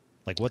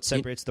 Like, what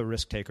separates the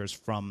risk takers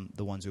from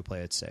the ones who play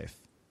it safe?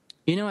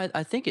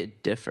 I think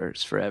it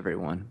differs for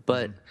everyone.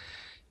 But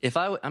if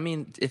I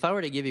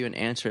were to give you an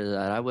answer to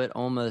that, I would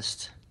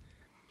almost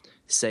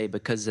say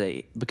because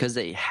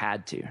they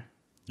had to.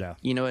 Yeah.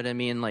 You know what I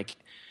mean? Like,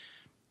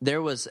 there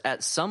was,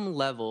 at some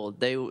level,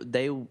 they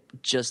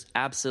just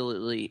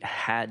absolutely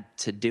had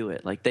to do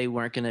it. Like, they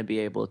weren't going to be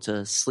able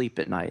to sleep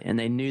at night, and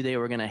they knew they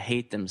were going to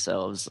hate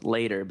themselves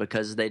later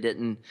because they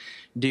didn't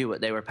do what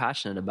they were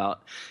passionate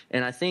about.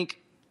 And I think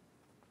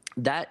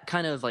that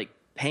kind of like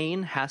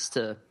pain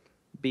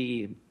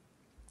the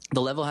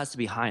level has to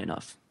be high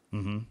enough.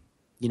 Mm-hmm.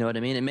 You know what I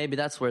mean? And maybe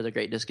that's where the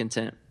Great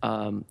Discontent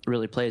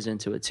really plays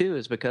into it too,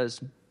 is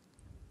because,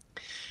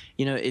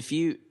 if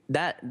you,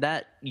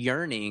 that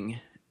yearning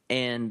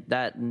and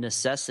that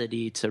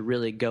necessity to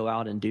really go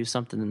out and do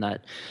something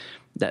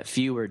that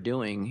few are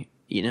doing,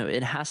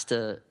 it has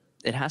to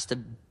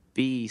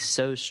be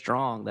so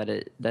strong that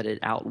it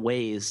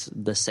outweighs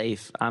the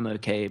safe, I'm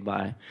okay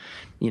by,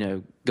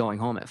 going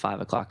home at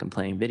 5 o'clock and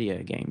playing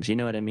video games. You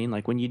know what I mean?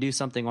 Like, when you do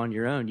something on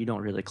your own, you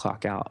don't really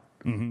clock out.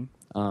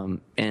 Mm-hmm.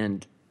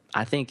 And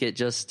I think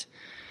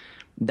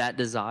that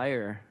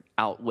desire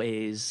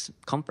outweighs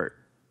comfort.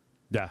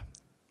 Yeah.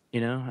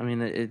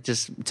 It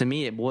just, to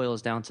me, it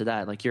boils down to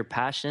that. Like, your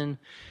passion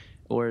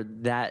or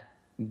that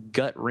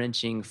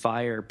gut-wrenching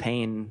fire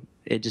pain,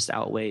 it just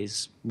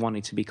outweighs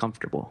wanting to be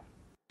comfortable.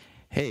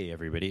 Hey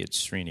everybody,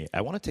 it's Srini.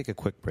 I want to take a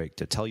quick break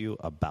to tell you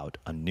about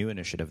a new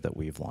initiative that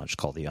we've launched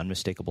called the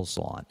Unmistakable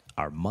Salon,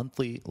 our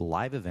monthly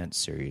live event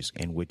series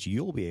in which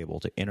you'll be able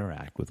to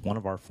interact with one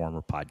of our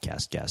former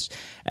podcast guests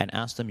and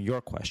ask them your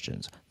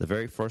questions. The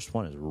very first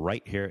one is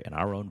right here in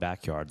our own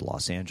backyard,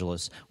 Los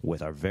Angeles,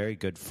 with our very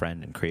good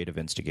friend and creative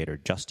instigator,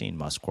 Justine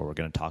Musk, where we're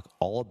going to talk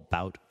all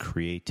about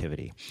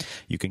creativity.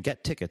 You can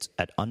get tickets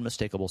at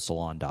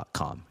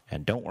unmistakablesalon.com.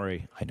 And don't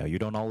worry, I know you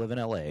don't all live in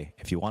LA.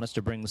 If you want us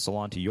to bring the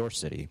salon to your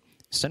city,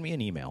 send me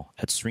an email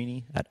at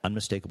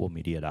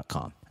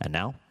srini@unmistakablemedia.com. And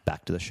now,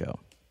 back to the show.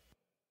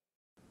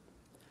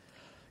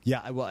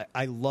 Yeah, well,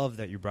 I love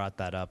that you brought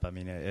that up. I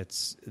mean,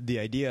 it's the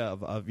idea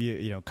of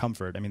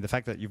comfort. I mean, the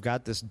fact that you've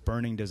got this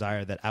burning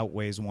desire that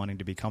outweighs wanting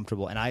to be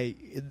comfortable. And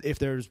if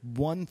there's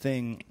one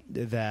thing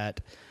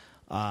that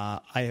I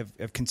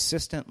have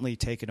consistently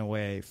taken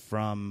away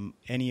from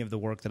any of the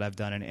work that I've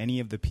done and any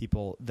of the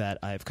people that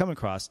I've come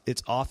across,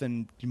 it's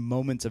often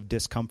moments of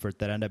discomfort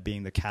that end up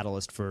being the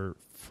catalyst for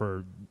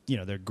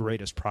their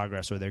greatest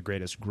progress or their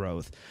greatest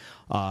growth.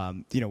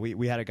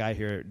 We had a guy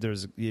here.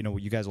 There's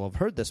you guys will have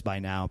heard this by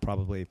now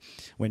probably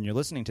when you're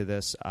listening to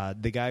this.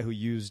 The guy who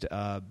used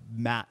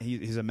math.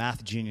 He's a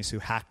math genius who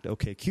hacked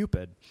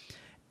OkCupid.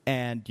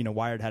 And,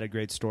 Wired had a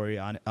great story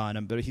on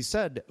him. But he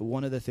said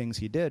one of the things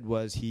he did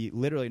was he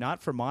literally,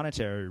 not for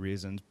monetary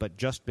reasons, but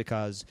just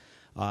because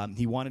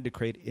he wanted to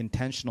create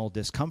intentional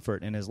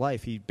discomfort in his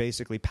life, he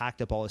basically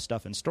packed up all his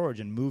stuff in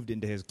storage and moved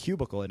into his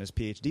cubicle in his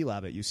PhD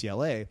lab at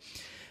UCLA.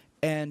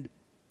 And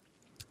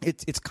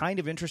it's kind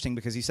of interesting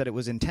because he said it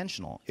was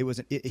intentional.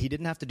 He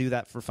didn't have to do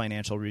that for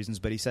financial reasons,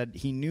 but he said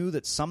he knew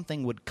that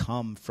something would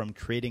come from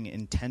creating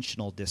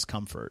intentional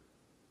discomfort.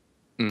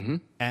 Mm-hmm.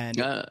 And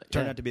it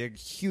turned out to be a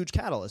huge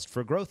catalyst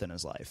for growth in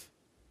his life.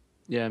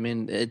 Yeah, I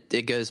mean,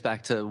 it goes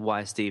back to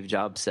why Steve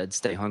Jobs said,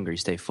 stay hungry,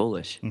 stay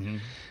foolish. Mm-hmm.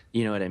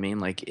 You know what I mean?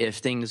 Like, if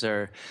things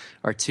are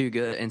too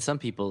good, and some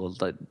people,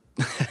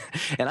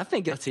 and I've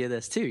been guilty of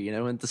this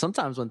too,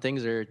 sometimes when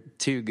things are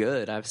too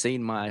good, I've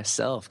seen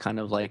myself kind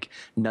of like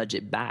nudge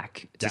it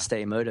back to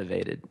stay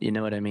motivated. You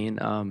know what I mean?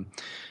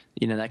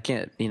 That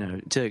can't,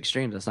 to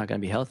extremes, that's not going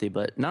to be healthy.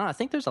 But no, I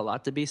think there's a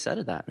lot to be said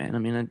of that, man. I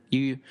mean,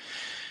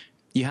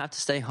 you have to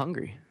stay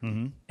hungry,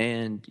 mm-hmm.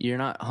 and you're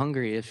not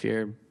hungry if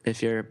you're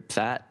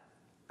fat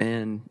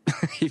and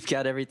you've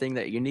got everything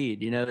that you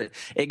need.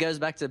 It goes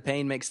back to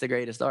pain makes the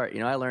greatest art.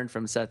 I learned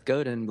from Seth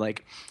Godin,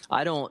 like,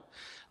 I don't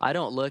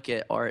look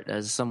at art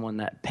as someone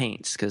that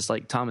paints, because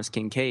like Thomas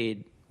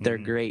Kincaid, they're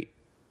mm-hmm.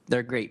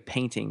 They're great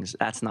paintings.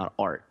 That's not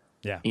art.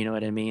 Yeah. You know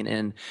what I mean?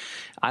 And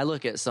I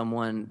look at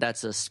someone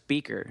that's a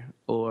speaker,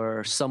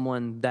 or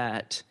someone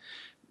that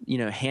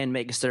hand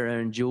makes their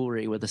own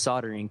jewelry with a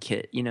soldering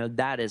kit.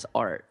 That is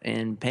art,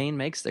 and pain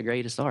makes the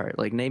greatest art.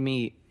 Like, name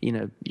me,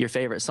 your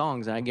favorite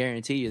songs, and I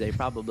guarantee you they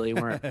probably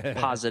weren't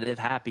positive,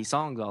 happy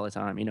songs all the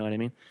time. You know what I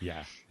mean?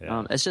 Yeah.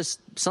 It's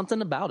just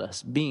something about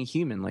us being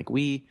human. Like,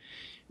 we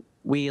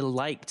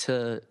like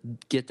to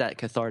get that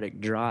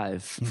cathartic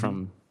drive mm-hmm.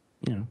 from,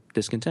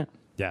 discontent.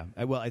 Yeah,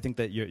 well, I think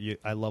that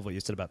I love what you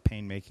said about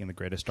pain making the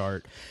greatest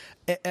art,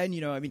 and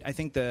I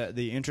think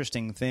the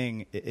interesting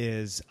thing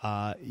is,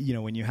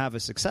 when you have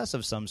a success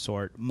of some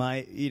sort,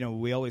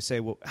 we always say,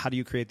 well, how do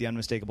you create the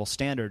unmistakable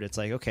standard? It's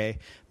like, okay,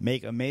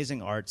 make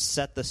amazing art,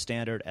 set the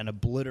standard, and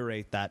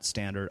obliterate that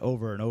standard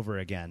over and over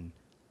again,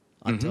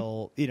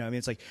 until, you know, I mean,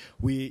 it's like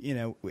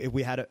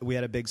we had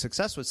a big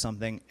success with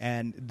something,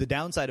 and the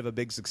downside of a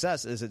big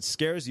success is it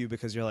scares you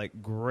because you're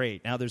like,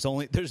 great, now there's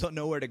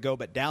nowhere to go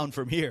but down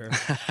from here.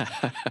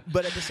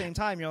 But at the same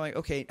time, you're like,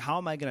 okay, how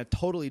am I going to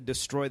totally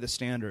destroy the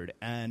standard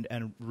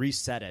and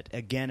reset it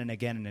again and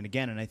again and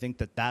again? And I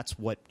think that's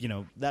what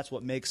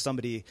makes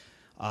somebody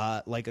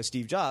like a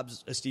Steve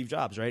Jobs,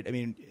 right? I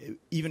mean,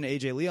 even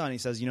AJ Leon, he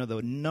says,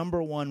 the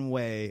number one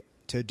way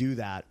to do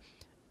that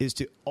is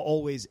to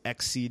always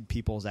exceed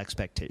people's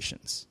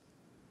expectations.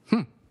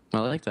 I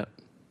like that.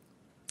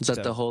 Is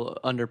that the whole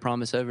under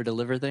promise over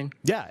deliver thing?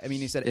 Yeah. I mean,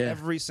 he said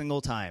every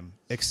single time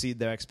exceed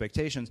their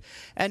expectations.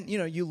 And,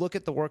 you look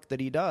at the work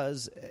that he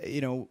does,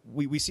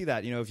 we see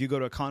that, if you go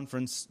to a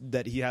conference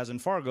that he has in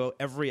Fargo,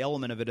 every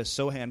element of it is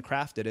so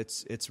handcrafted.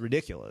 It's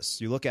ridiculous.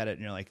 You look at it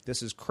and you're like,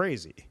 this is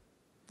crazy.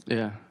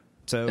 Yeah.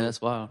 So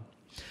that's wild.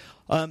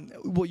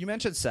 Well, you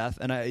mentioned Seth,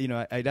 and I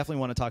definitely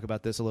want to talk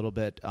about this a little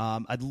bit.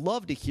 I'd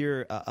love to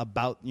hear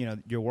about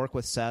your work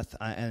with Seth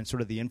and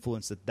sort of the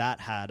influence that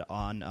had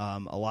on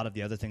a lot of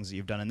the other things that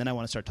you've done, and then I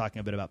want to start talking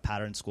a bit about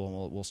Pattern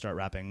School, and we'll start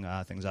wrapping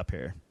things up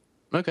here.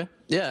 Okay.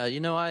 Yeah.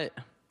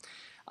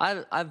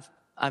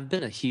 I've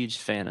been a huge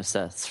fan of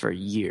Seth's for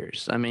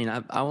years. I mean,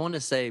 I want to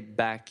say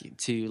back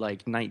to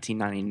like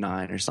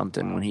 1999 or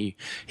something when he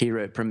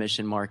wrote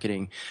Permission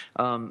Marketing.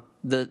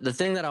 The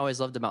thing that I always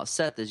loved about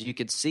Seth is you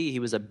could see he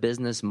was a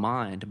business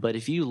mind. But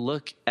if you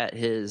look at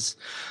his,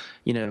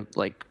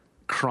 like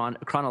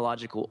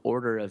chronological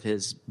order of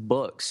his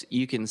books,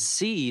 you can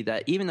see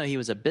that even though he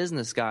was a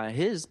business guy,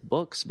 his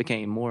books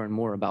became more and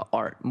more about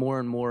art,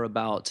 more and more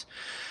about,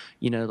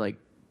 like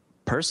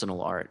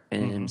personal art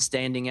and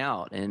standing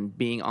out and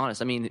being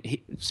honest. I mean,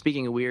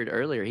 speaking of weird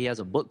earlier, he has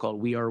a book called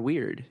We Are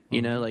Weird.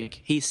 Like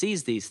he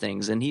sees these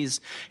things, and he's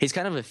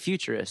kind of a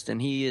futurist,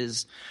 and he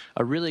is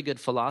a really good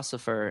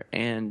philosopher.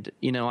 And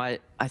I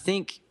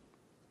think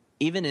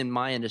even in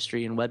my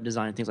industry and web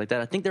design and things like that,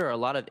 I think there are a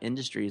lot of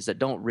industries that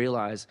don't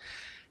realize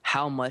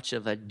how much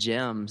of a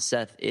gem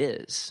Seth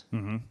is.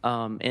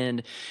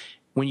 And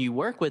when you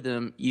work with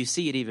him, you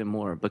see it even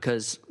more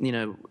because,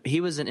 he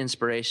was an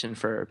inspiration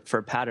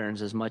for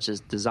patterns as much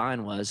as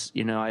design was.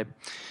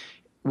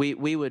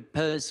 We would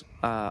pose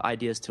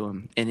ideas to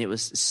him, and it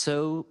was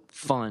so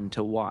fun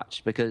to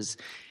watch because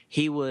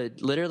he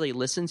would literally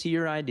listen to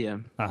your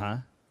idea.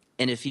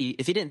 And if he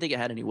didn't think it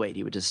had any weight,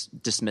 he would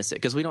just dismiss it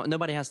because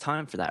nobody has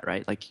time for that,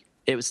 right? Like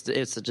it's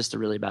just a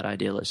really bad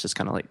idea. Let's just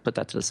kind of like put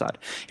that to the side.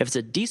 If it's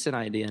a decent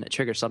idea and it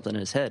triggers something in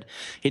his head,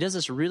 he does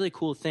this really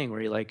cool thing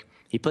where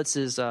he puts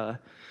his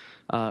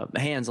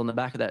hands on the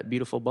back of that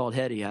beautiful bald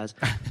head he has,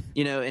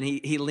 and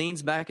he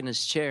leans back in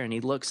his chair and he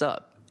looks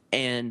up.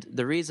 And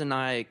the reason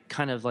I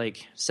kind of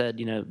like said,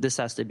 this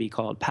has to be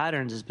called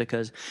patterns is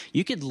because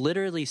you could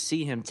literally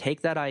see him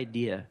take that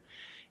idea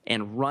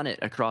and run it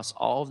across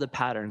all of the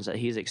patterns that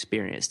he's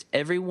experienced.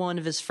 Every one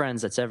of his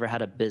friends that's ever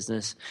had a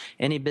business,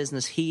 any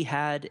business he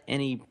had,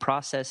 any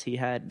process he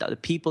had, the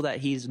people that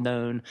he's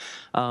known,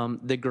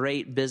 the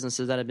great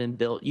businesses that have been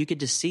built, you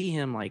could just see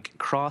him like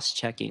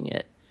cross-checking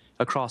it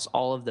across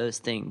all of those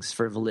things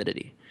for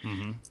validity.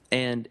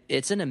 And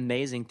it's an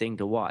amazing thing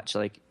to watch.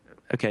 Like,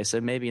 okay,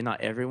 so maybe not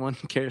everyone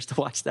cares to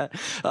watch that.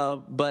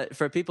 But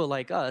for people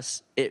like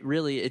us,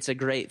 it's a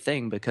great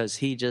thing because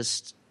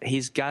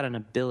he's got an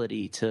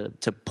ability to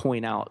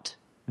point out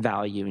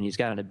value, and he's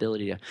got an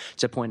ability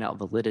to point out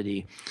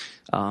validity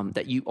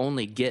that you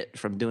only get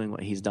from doing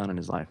what he's done in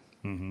his life.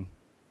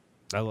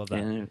 I love that.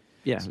 And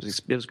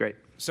it was great.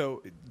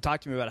 So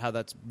talk to me about how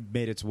that's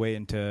made its way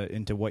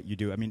into what you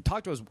do. I mean,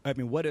 talk to us. I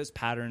mean, what is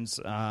Patterns?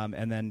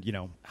 And then,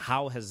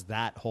 how has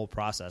that whole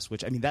process,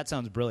 which, I mean, that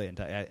sounds brilliant.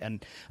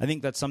 And I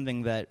think that's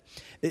something that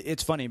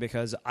it's funny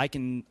because I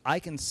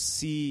can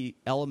see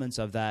elements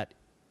of that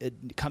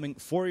coming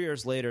 4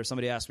 years later.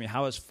 Somebody asked me,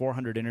 how has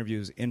 400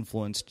 interviews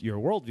influenced your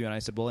worldview? And I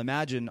said, well,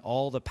 imagine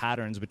all the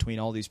patterns between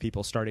all these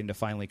people starting to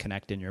finally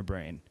connect in your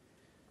brain.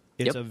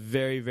 It's a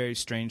very, very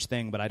strange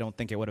thing, but I don't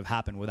think it would have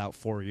happened without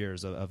 4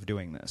 years of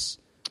doing this.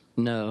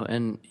 No,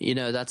 and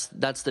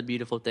that's the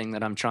beautiful thing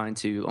that I'm trying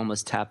to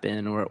almost tap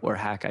in or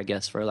hack, I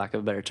guess, for lack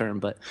of a better term.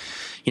 But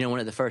one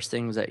of the first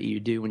things that you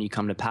do when you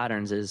come to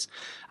Patterns is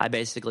I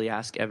basically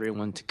ask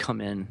everyone to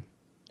come in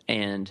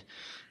and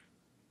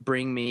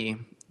bring me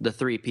the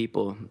 3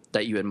 people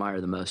that you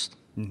admire the most.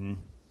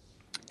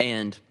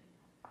 And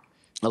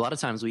a lot of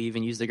times we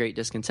even use the Great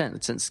Discontent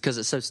because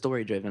it's so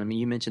story driven. I mean,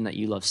 you mentioned that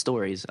you love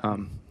stories.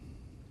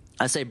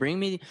 I say, bring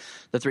me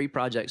the 3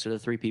 projects or the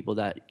 3 people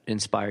that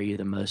inspire you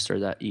the most, or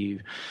that you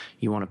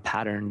want to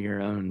pattern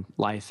your own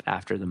life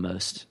after the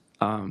most.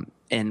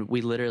 And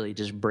we literally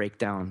just break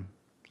down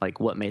like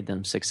what made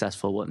them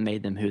successful, what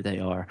made them who they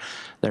are,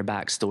 their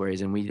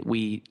backstories. And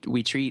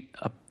we treat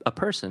a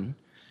person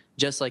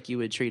just like you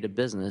would treat a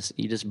business.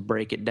 You just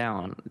break it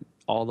down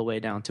all the way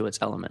down to its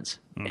elements.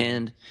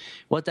 And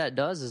what that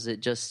does is it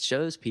just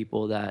shows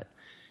people that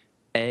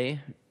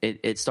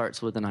it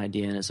starts with an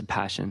idea and it's a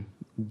passion.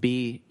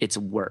 B, it's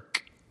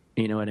work.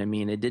 You know what I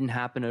mean? It didn't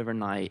happen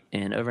overnight,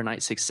 and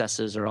overnight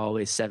successes are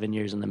always 7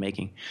 years in the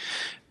making.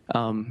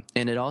 And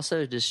it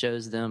also just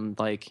shows them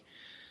like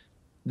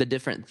the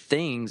different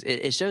things.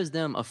 It shows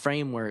them a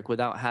framework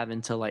without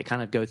having to like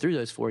kind of go through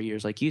those 4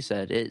 years. Like you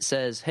said, it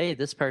says, hey,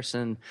 this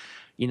person,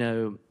 I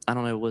don't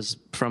know, was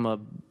from a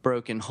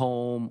broken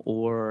home,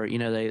 or,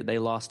 they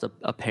lost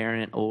a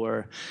parent,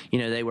 or,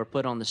 they were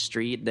put on the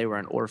street, they were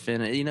an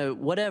orphan,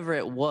 whatever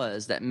it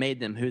was that made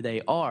them who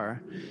they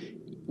are.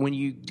 When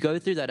you go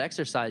through that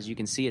exercise, you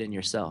can see it in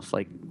yourself.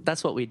 Like,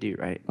 that's what we do,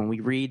 right? When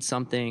we read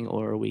something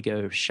or we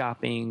go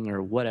shopping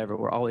or whatever,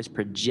 we're always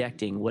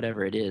projecting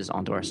whatever it is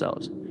onto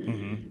ourselves.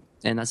 Mm-hmm.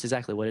 And that's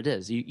exactly what it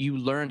is. You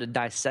learn to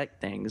dissect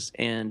things,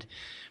 and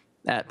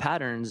at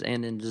Patterns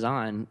and in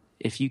design,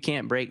 if you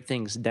can't break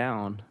things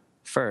down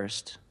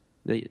first,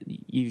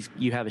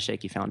 you have a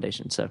shaky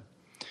foundation. So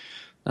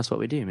that's what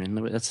we do, man.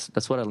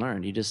 That's what I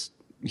learned.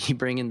 You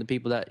bring in the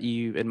people that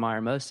you admire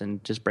most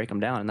and just break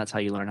them down, and that's how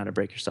you learn how to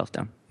break yourself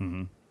down.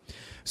 Mm-hmm.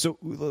 So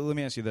let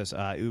me ask you this.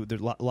 There's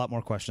a lot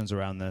more questions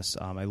around this.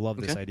 I love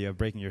this idea of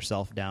breaking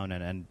yourself down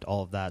and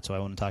all of that, so I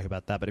want to talk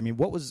about that. But I mean,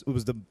 what was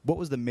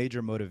the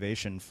major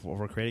motivation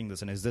for creating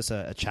this, and is this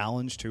a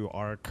challenge to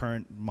our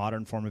current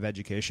modern form of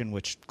education,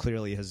 which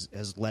clearly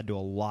has led to a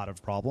lot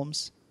of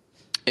problems?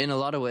 In a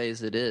lot of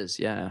ways, it is,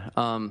 yeah.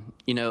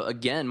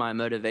 Again, my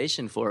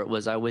motivation for it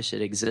was I wish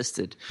it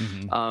existed.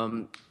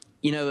 Mm-hmm.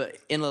 In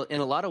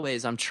a lot of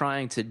ways, I'm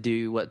trying to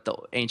do what the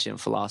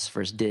ancient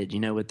philosophers did,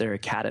 with their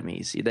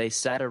academies. They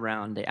sat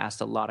around, they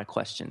asked a lot of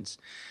questions.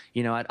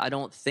 I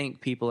don't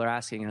think people are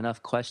asking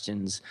enough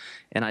questions,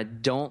 and I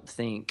don't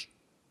think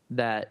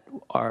that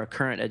our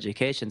current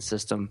education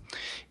system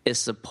is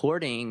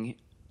supporting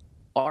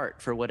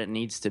art for what it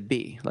needs to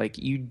be. Like,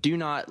 you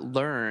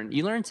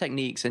learn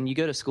techniques, and you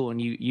go to school and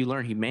you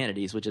learn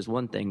humanities, which is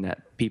one thing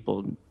that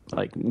people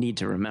like need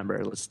to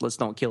remember. Let's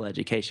don't kill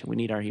education. We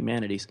need our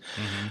humanities.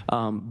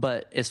 Mm-hmm.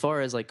 But as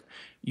far as like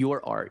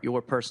your art,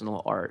 your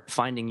personal art,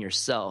 finding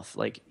yourself,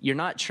 like, you're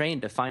not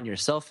trained to find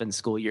yourself in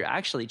school. You're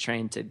actually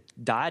trained to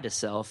die to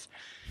self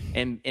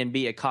and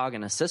be a cog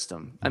in a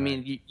system. Right. I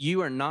mean,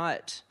 you are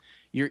not,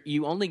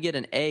 you only get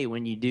an A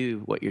when you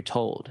do what you're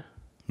told.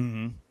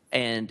 Mm-hmm.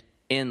 And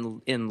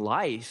in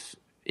life,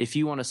 if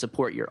you want to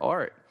support your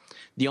art,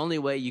 the only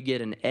way you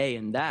get an A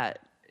in that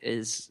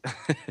is,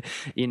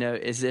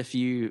 is if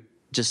you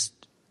just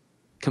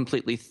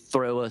completely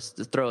throw a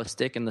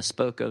stick in the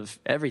spoke of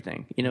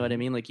everything. You know what I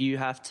mean? Like, you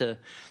have to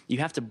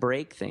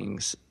break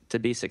things to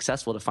be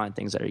successful, to find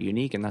things that are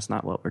unique, and that's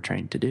not what we're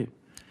trained to do.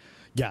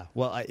 Yeah,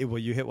 well,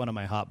 you hit one of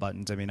my hot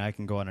buttons. I mean, I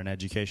can go on an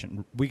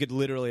education. We could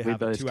literally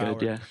have a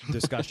 2-hour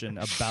discussion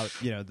about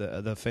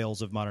the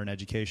fails of modern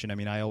education. I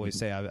mean, I always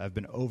say I've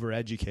been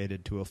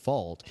overeducated to a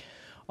fault.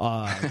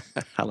 I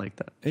like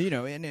that.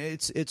 And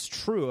it's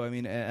true. I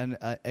mean, and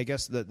I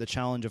guess the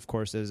challenge, of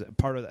course, is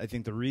part of, I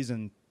think, the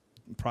reason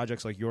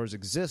projects like yours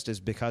exist is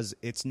because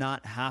it's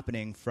not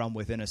happening from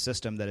within a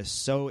system that is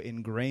so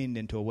ingrained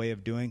into a way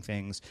of doing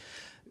things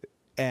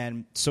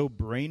and so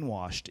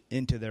brainwashed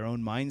into their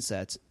own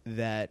mindsets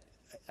that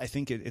I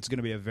think it's going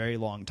to be a very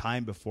long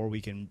time before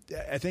we can.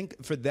 I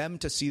think for them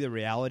to see the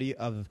reality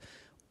of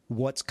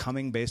what's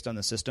coming based on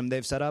the system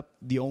they've set up,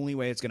 the only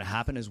way it's going to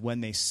happen is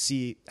when they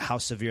see how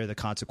severe the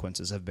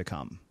consequences have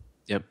become.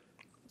 Yep.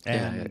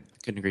 And, I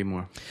couldn't agree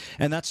more.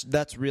 And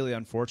that's really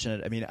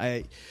unfortunate. I mean,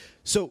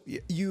 so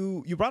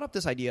you brought up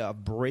this idea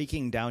of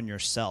breaking down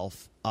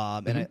yourself,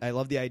 and I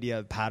love the idea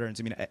of patterns.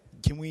 I mean,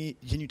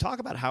 can you talk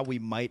about how we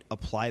might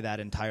apply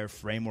that entire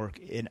framework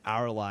in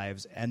our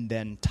lives and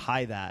then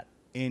tie that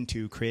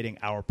into creating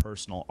our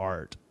personal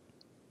art?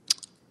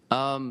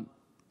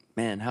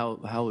 Man,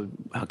 how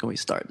can we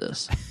start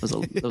this?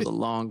 That was a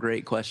long,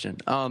 great question.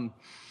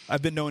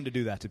 I've been known to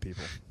do that to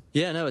people.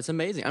 Yeah, no, it's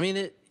amazing. I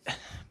mean,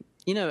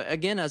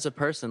 again, as a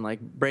person, like,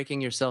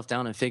 breaking yourself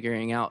down and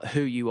figuring out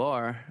who you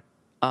are,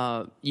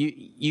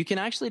 you can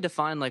actually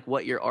define like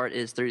what your art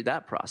is through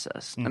that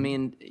process. Mm-hmm. I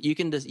mean,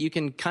 you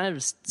can kind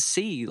of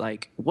see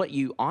like what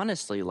you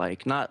honestly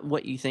like, not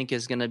what you think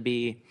is going to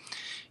be,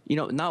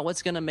 not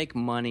what's going to make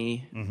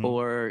money, mm-hmm.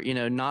 or,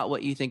 not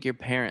what you think your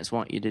parents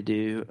want you to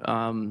do.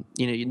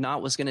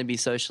 Not what's going to be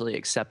socially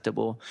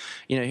acceptable.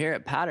 Here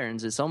at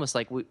Patterns, it's almost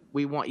like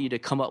we want you to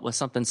come up with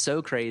something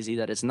so crazy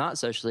that it's not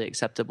socially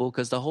acceptable,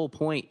 because the whole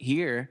point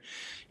here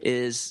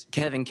is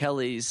Kevin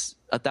Kelly's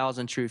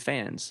 1,000 True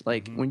Fans.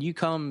 Like, mm-hmm. when you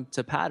come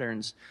to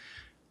Patterns,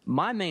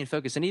 my main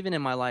focus, and even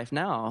in my life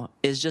now,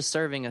 is just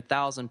serving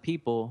 1,000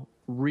 people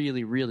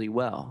really, really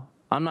well.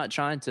 I'm not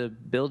trying to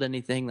build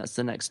anything that's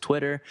the next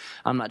Twitter.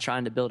 I'm not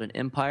trying to build an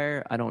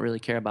empire. I don't really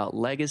care about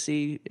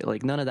legacy.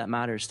 Like, none of that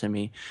matters to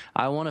me.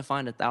 I want to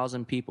find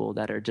 1,000 people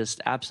that are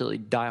just absolutely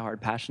diehard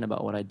passionate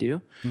about what I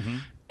do. Mm-hmm.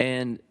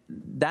 And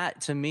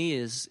that, to me,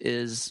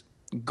 is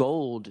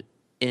gold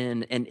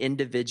in an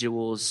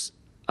individual's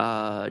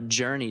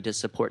journey to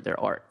support their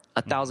art.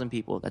 1,000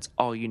 people, that's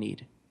all you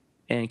need.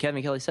 And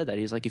Kevin Kelly said that.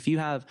 He's like, if you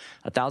have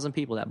 1,000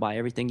 people that buy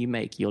everything you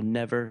make, you'll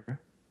never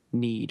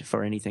need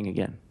for anything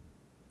again.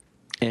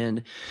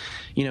 And,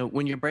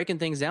 when you're breaking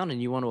things down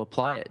and you want to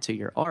apply it to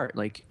your art,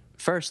 like,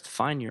 first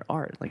find your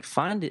art. Like,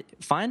 find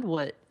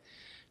what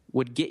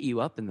would get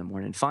you up in the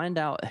morning. Find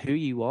out who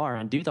you are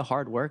and do the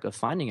hard work of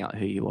finding out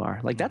who you are.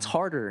 Like, that's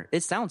harder.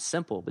 It sounds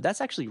simple, but that's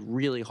actually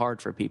really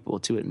hard for people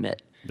to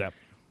admit. Yep.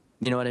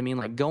 You know what I mean?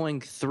 Like, going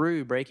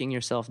through breaking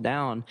yourself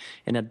down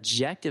and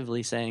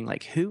objectively saying,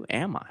 like, who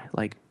am I?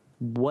 Like,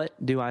 what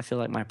do I feel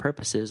like my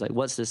purpose is? Like,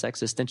 what's this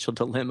existential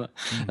dilemma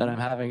that I'm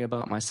having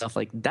about myself?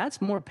 Like,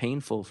 that's more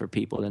painful for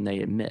people than they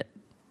admit.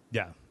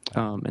 Yeah.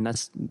 And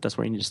that's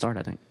where you need to start,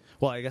 I think.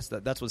 Well, I guess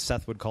that's what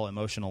Seth would call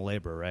emotional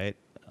labor, right?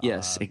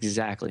 Yes,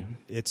 exactly.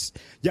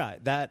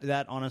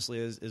 That honestly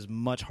is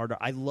much harder.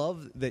 I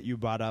love that you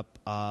brought up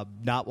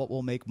not what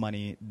will make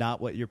money, not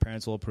what your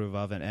parents will approve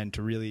of, and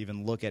to really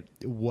even look at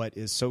what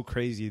is so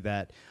crazy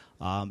that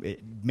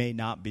it may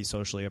not be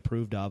socially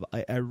approved of.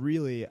 I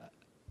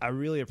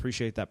really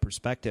appreciate that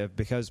perspective,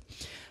 because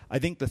I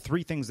think the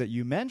three things that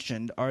you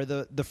mentioned are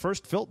the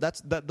first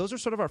those are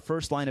sort of our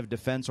first line of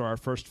defense, or our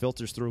first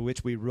filters through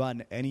which we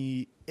run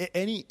any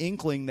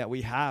inkling that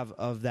we have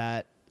of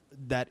that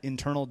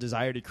internal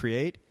desire to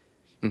create.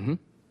 Mm-hmm.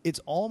 It's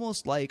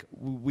almost like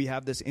we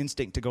have this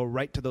instinct to go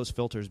right to those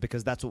filters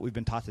because that's what we've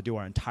been taught to do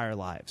our entire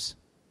lives.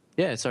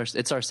 Yeah,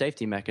 it's our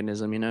safety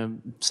mechanism. You know,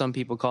 some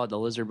people call it the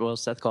lizard. Well,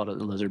 Seth called it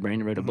the lizard brain.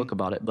 He wrote a book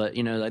about it. But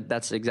you know,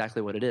 that's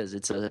exactly what it is.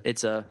 It's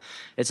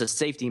a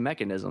safety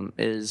mechanism.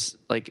 Is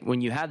like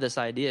when you have this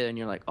idea and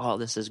you're like, oh,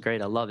 this is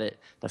great, I love it.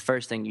 The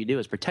first thing you do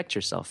is protect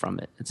yourself from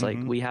it. It's like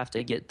we have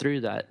to get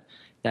through that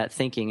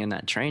thinking and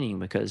that training,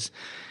 because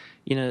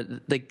you know,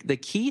 the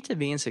key to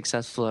being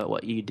successful at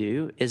what you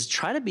do is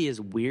try to be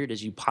as weird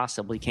as you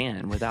possibly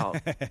can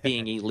without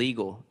being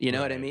illegal. You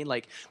know what I mean?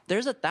 Like,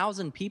 there's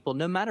 1,000 people,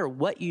 no matter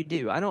what you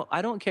do. I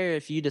don't care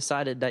if you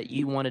decided that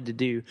you wanted to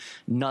do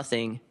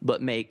nothing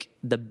but make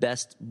the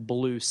best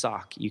blue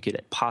sock you could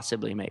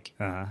possibly make.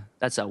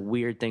 That's a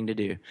weird thing to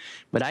do.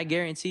 But I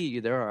guarantee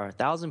you there are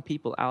 1,000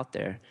 people out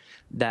there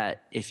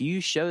that if you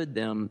showed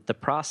them the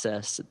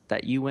process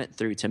that you went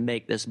through to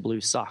make this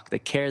blue sock, the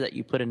care that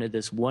you put into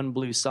this one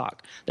blue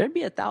sock, there'd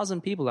be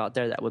 1,000 people out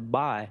there that would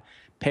buy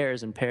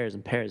pairs and pairs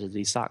and pairs of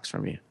these socks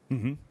from you.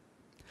 Mm-hmm.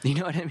 You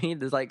know what I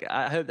mean? It's like,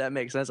 I hope that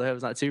makes sense. I hope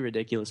it's not too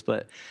ridiculous,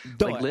 but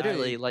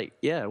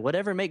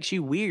whatever makes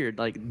you weird,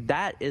 like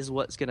that is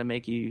what's going to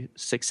make you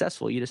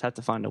successful. You just have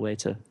to find a way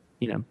to,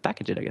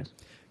 package it, I guess.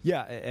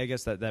 Yeah, I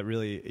guess that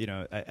really,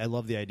 I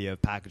love the idea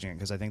of packaging it,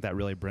 because I think that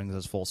really brings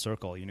us full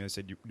circle.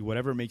 Said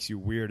whatever makes you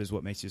weird is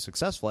what makes you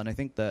successful. And I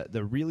think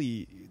the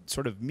really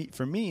sort of,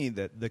 for me,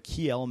 the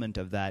key element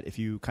of that, if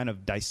you kind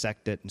of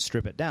dissect it and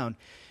strip it down,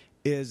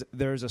 is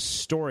there's a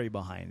story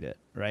behind it,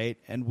 right?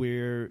 And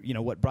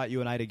what brought you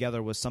and I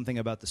together was something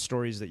about the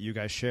stories that you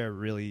guys share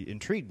really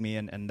intrigued me,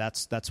 and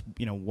that's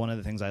one of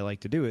the things I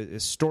like to do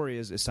is story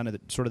is sort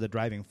of the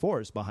driving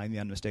force behind the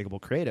unmistakable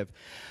creative,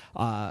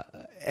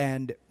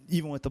 and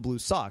even with the blue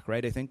sock,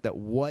 right? I think that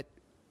what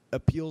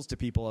appeals to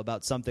people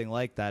about something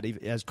like that,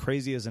 as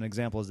crazy as an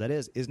example as that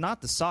is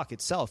not the sock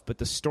itself, but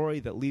the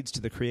story that leads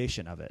to the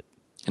creation of it.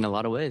 In a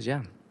lot of ways,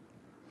 yeah,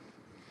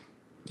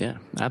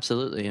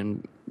 absolutely,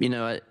 and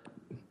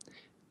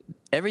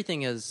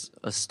everything is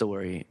a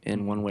story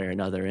in one way or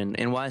another.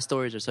 And why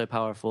stories are so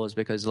powerful is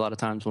because a lot of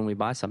times when we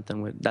buy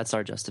something, that's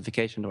our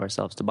justification to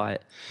ourselves to buy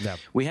it. Yeah.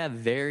 We have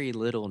very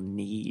little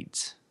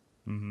needs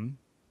in,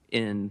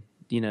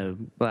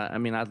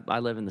 I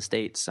live in the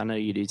States. I know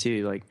you do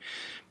too. Like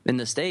in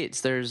the States,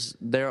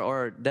 there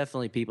are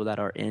definitely people that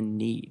are in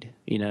need,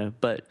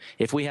 but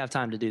if we have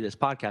time to do this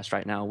podcast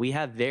right now, we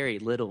have very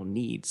little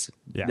needs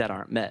that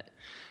aren't met.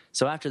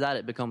 So after that,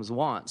 it becomes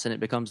wants, and it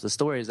becomes the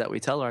stories that we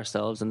tell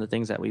ourselves, and the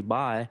things that we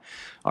buy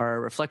are a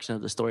reflection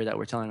of the story that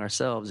we're telling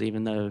ourselves,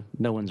 even though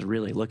no one's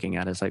really looking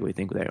at us like we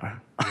think they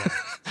are. Yeah.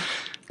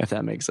 If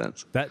that makes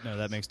sense.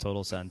 That makes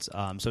total sense.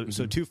 So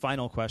two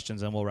final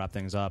questions, and we'll wrap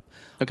things up.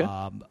 Okay.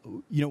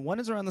 One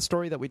is around the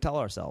story that we tell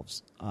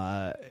ourselves.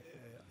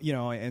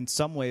 In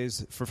some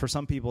ways, for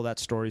some people, that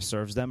story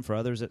serves them. For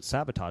others, it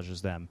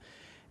sabotages them.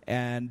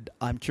 And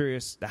I'm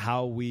curious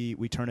how we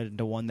turn it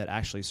into one that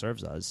actually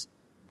serves us.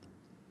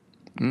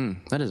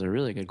 That is a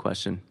really good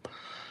question.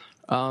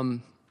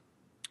 Man,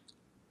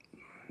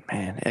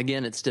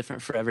 again, it's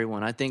different for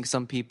everyone. I think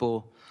some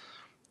people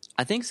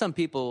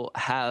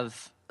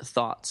have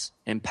thoughts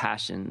and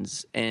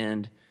passions,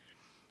 and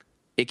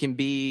it can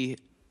be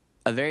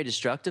a very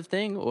destructive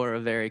thing or a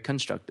very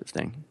constructive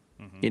thing.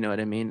 Mm-hmm. You know what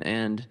I mean?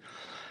 And,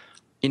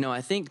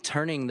 I think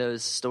turning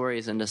those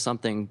stories into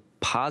something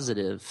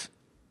positive,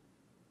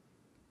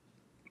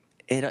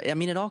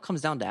 it all comes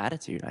down to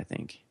attitude, I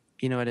think.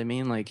 You know what I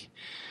mean? Like,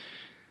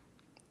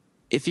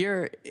 if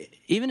you're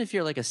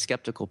like a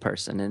skeptical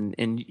person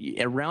and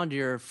around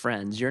your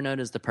friends, you're known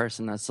as the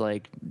person that's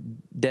like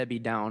Debbie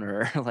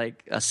Downer,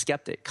 like a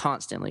skeptic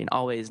constantly and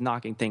always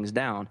knocking things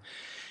down,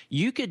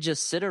 you could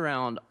just sit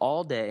around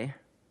all day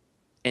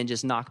and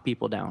just knock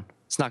people down.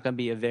 It's not going to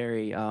be a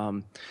very,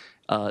 not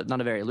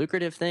a very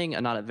lucrative thing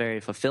and not a very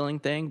fulfilling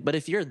thing. But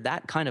if you're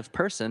that kind of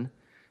person,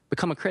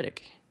 become a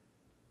critic.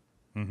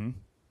 Mm-hmm.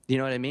 You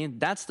know what I mean?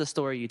 That's the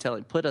story you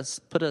tell. Put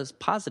a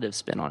positive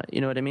spin on it.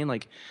 You know what I mean?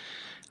 Like,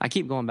 I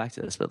keep going back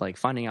to this, but like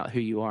finding out who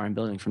you are and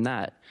building from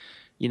that,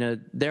 You know,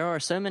 there are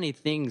so many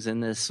things in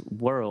this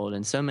world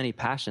and so many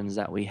passions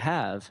that we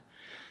have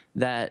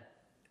that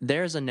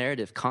there's a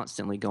narrative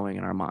constantly going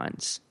in our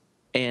minds.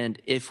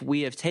 And if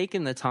we have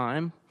taken the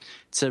time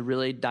to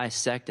really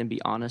dissect and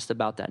be honest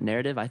about that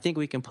narrative, I think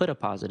we can put a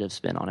positive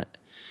spin on it.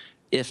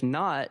 If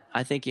not,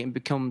 I think it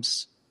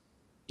becomes,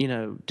 you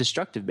know,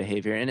 destructive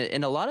behavior.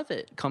 And a lot of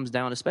it comes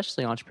down,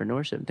 especially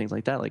entrepreneurship and things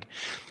like that, like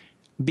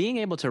being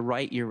able to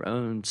write your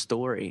own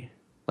story.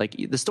 Like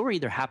the story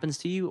either happens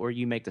to you or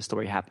you make the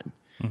story happen.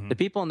 Mm-hmm. The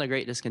people in the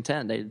Great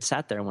Discontent, they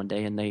sat there one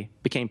day and they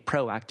became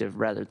proactive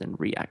rather than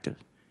reactive.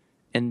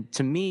 And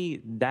to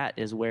me, that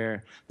is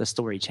where the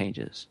story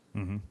changes.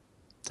 Mm-hmm.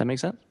 Does that make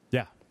sense?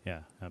 Yeah,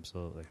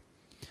 absolutely.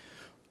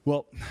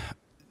 Well,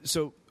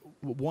 so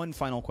one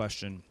final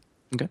question.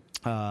 Okay.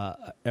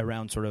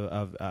 Around sort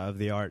of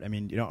the art. I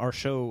mean, you know, our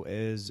show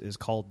is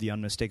called The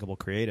Unmistakable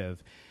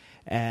Creative,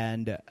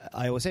 and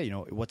I always say, you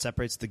know, what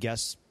separates the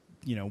guests,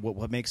 you know,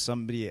 what makes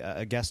somebody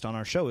a guest on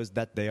our show is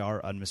that they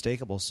are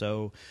unmistakable.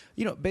 So,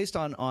 you know, based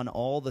on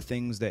all the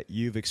things that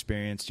you've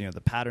experienced, you know,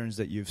 the patterns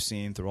that you've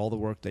seen through all the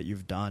work that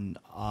you've done,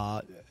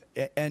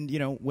 and, you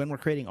know, when we're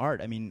creating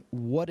art, I mean,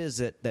 what is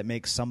it that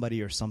makes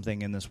somebody or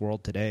something in this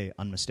world today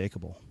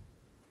unmistakable?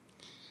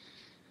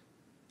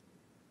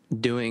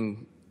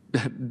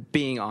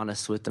 Being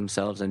honest with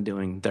themselves and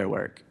doing their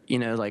work. You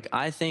know, like,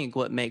 I think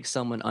what makes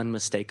someone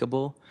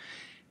unmistakable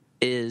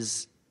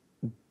is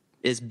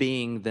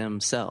being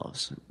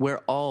themselves.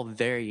 We're all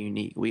very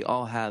unique. We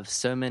all have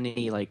so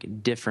many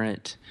like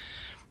different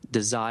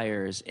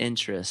desires,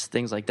 interests,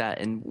 things like that.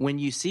 And when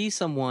you see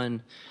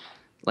someone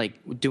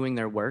like doing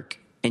their work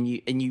and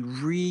you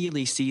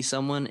really see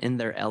someone in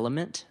their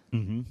element,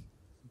 mm-hmm.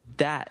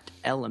 that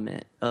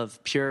element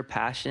of pure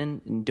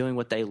passion and doing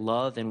what they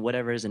love and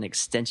whatever is an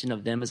extension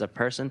of them as a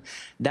person,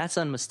 that's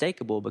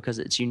unmistakable because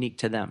it's unique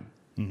to them.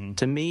 Mm-hmm.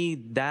 To me,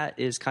 that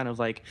is kind of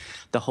like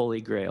the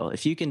holy grail.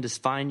 If you can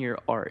define your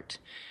art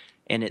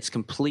and it's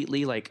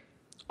completely like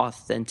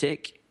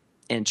authentic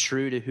and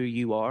true to who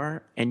you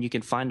are, and you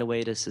can find a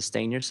way to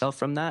sustain yourself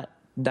from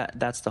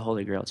that's the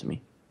holy grail to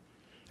me.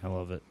 I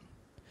love it.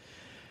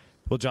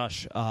 Well,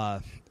 Josh,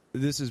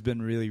 this has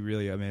been really,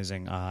 really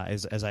amazing,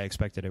 as I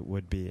expected it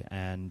would be.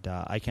 And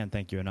I can't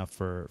thank you enough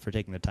for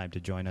taking the time to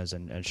join us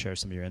and share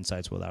some of your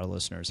insights with our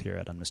listeners here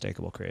at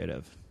Unmistakable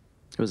Creative.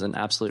 It was an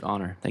absolute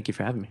honor. Thank you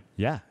for having me.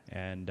 Yeah.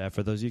 And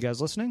for those of you guys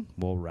listening,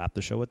 we'll wrap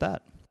the show with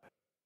that.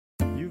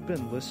 You've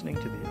been listening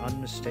to the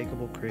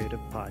Unmistakable Creative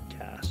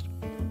Podcast.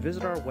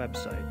 Visit our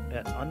website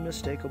at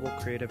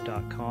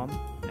unmistakablecreative.com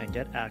and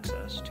get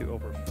access to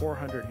over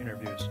 400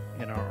 interviews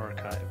in our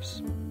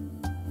archives.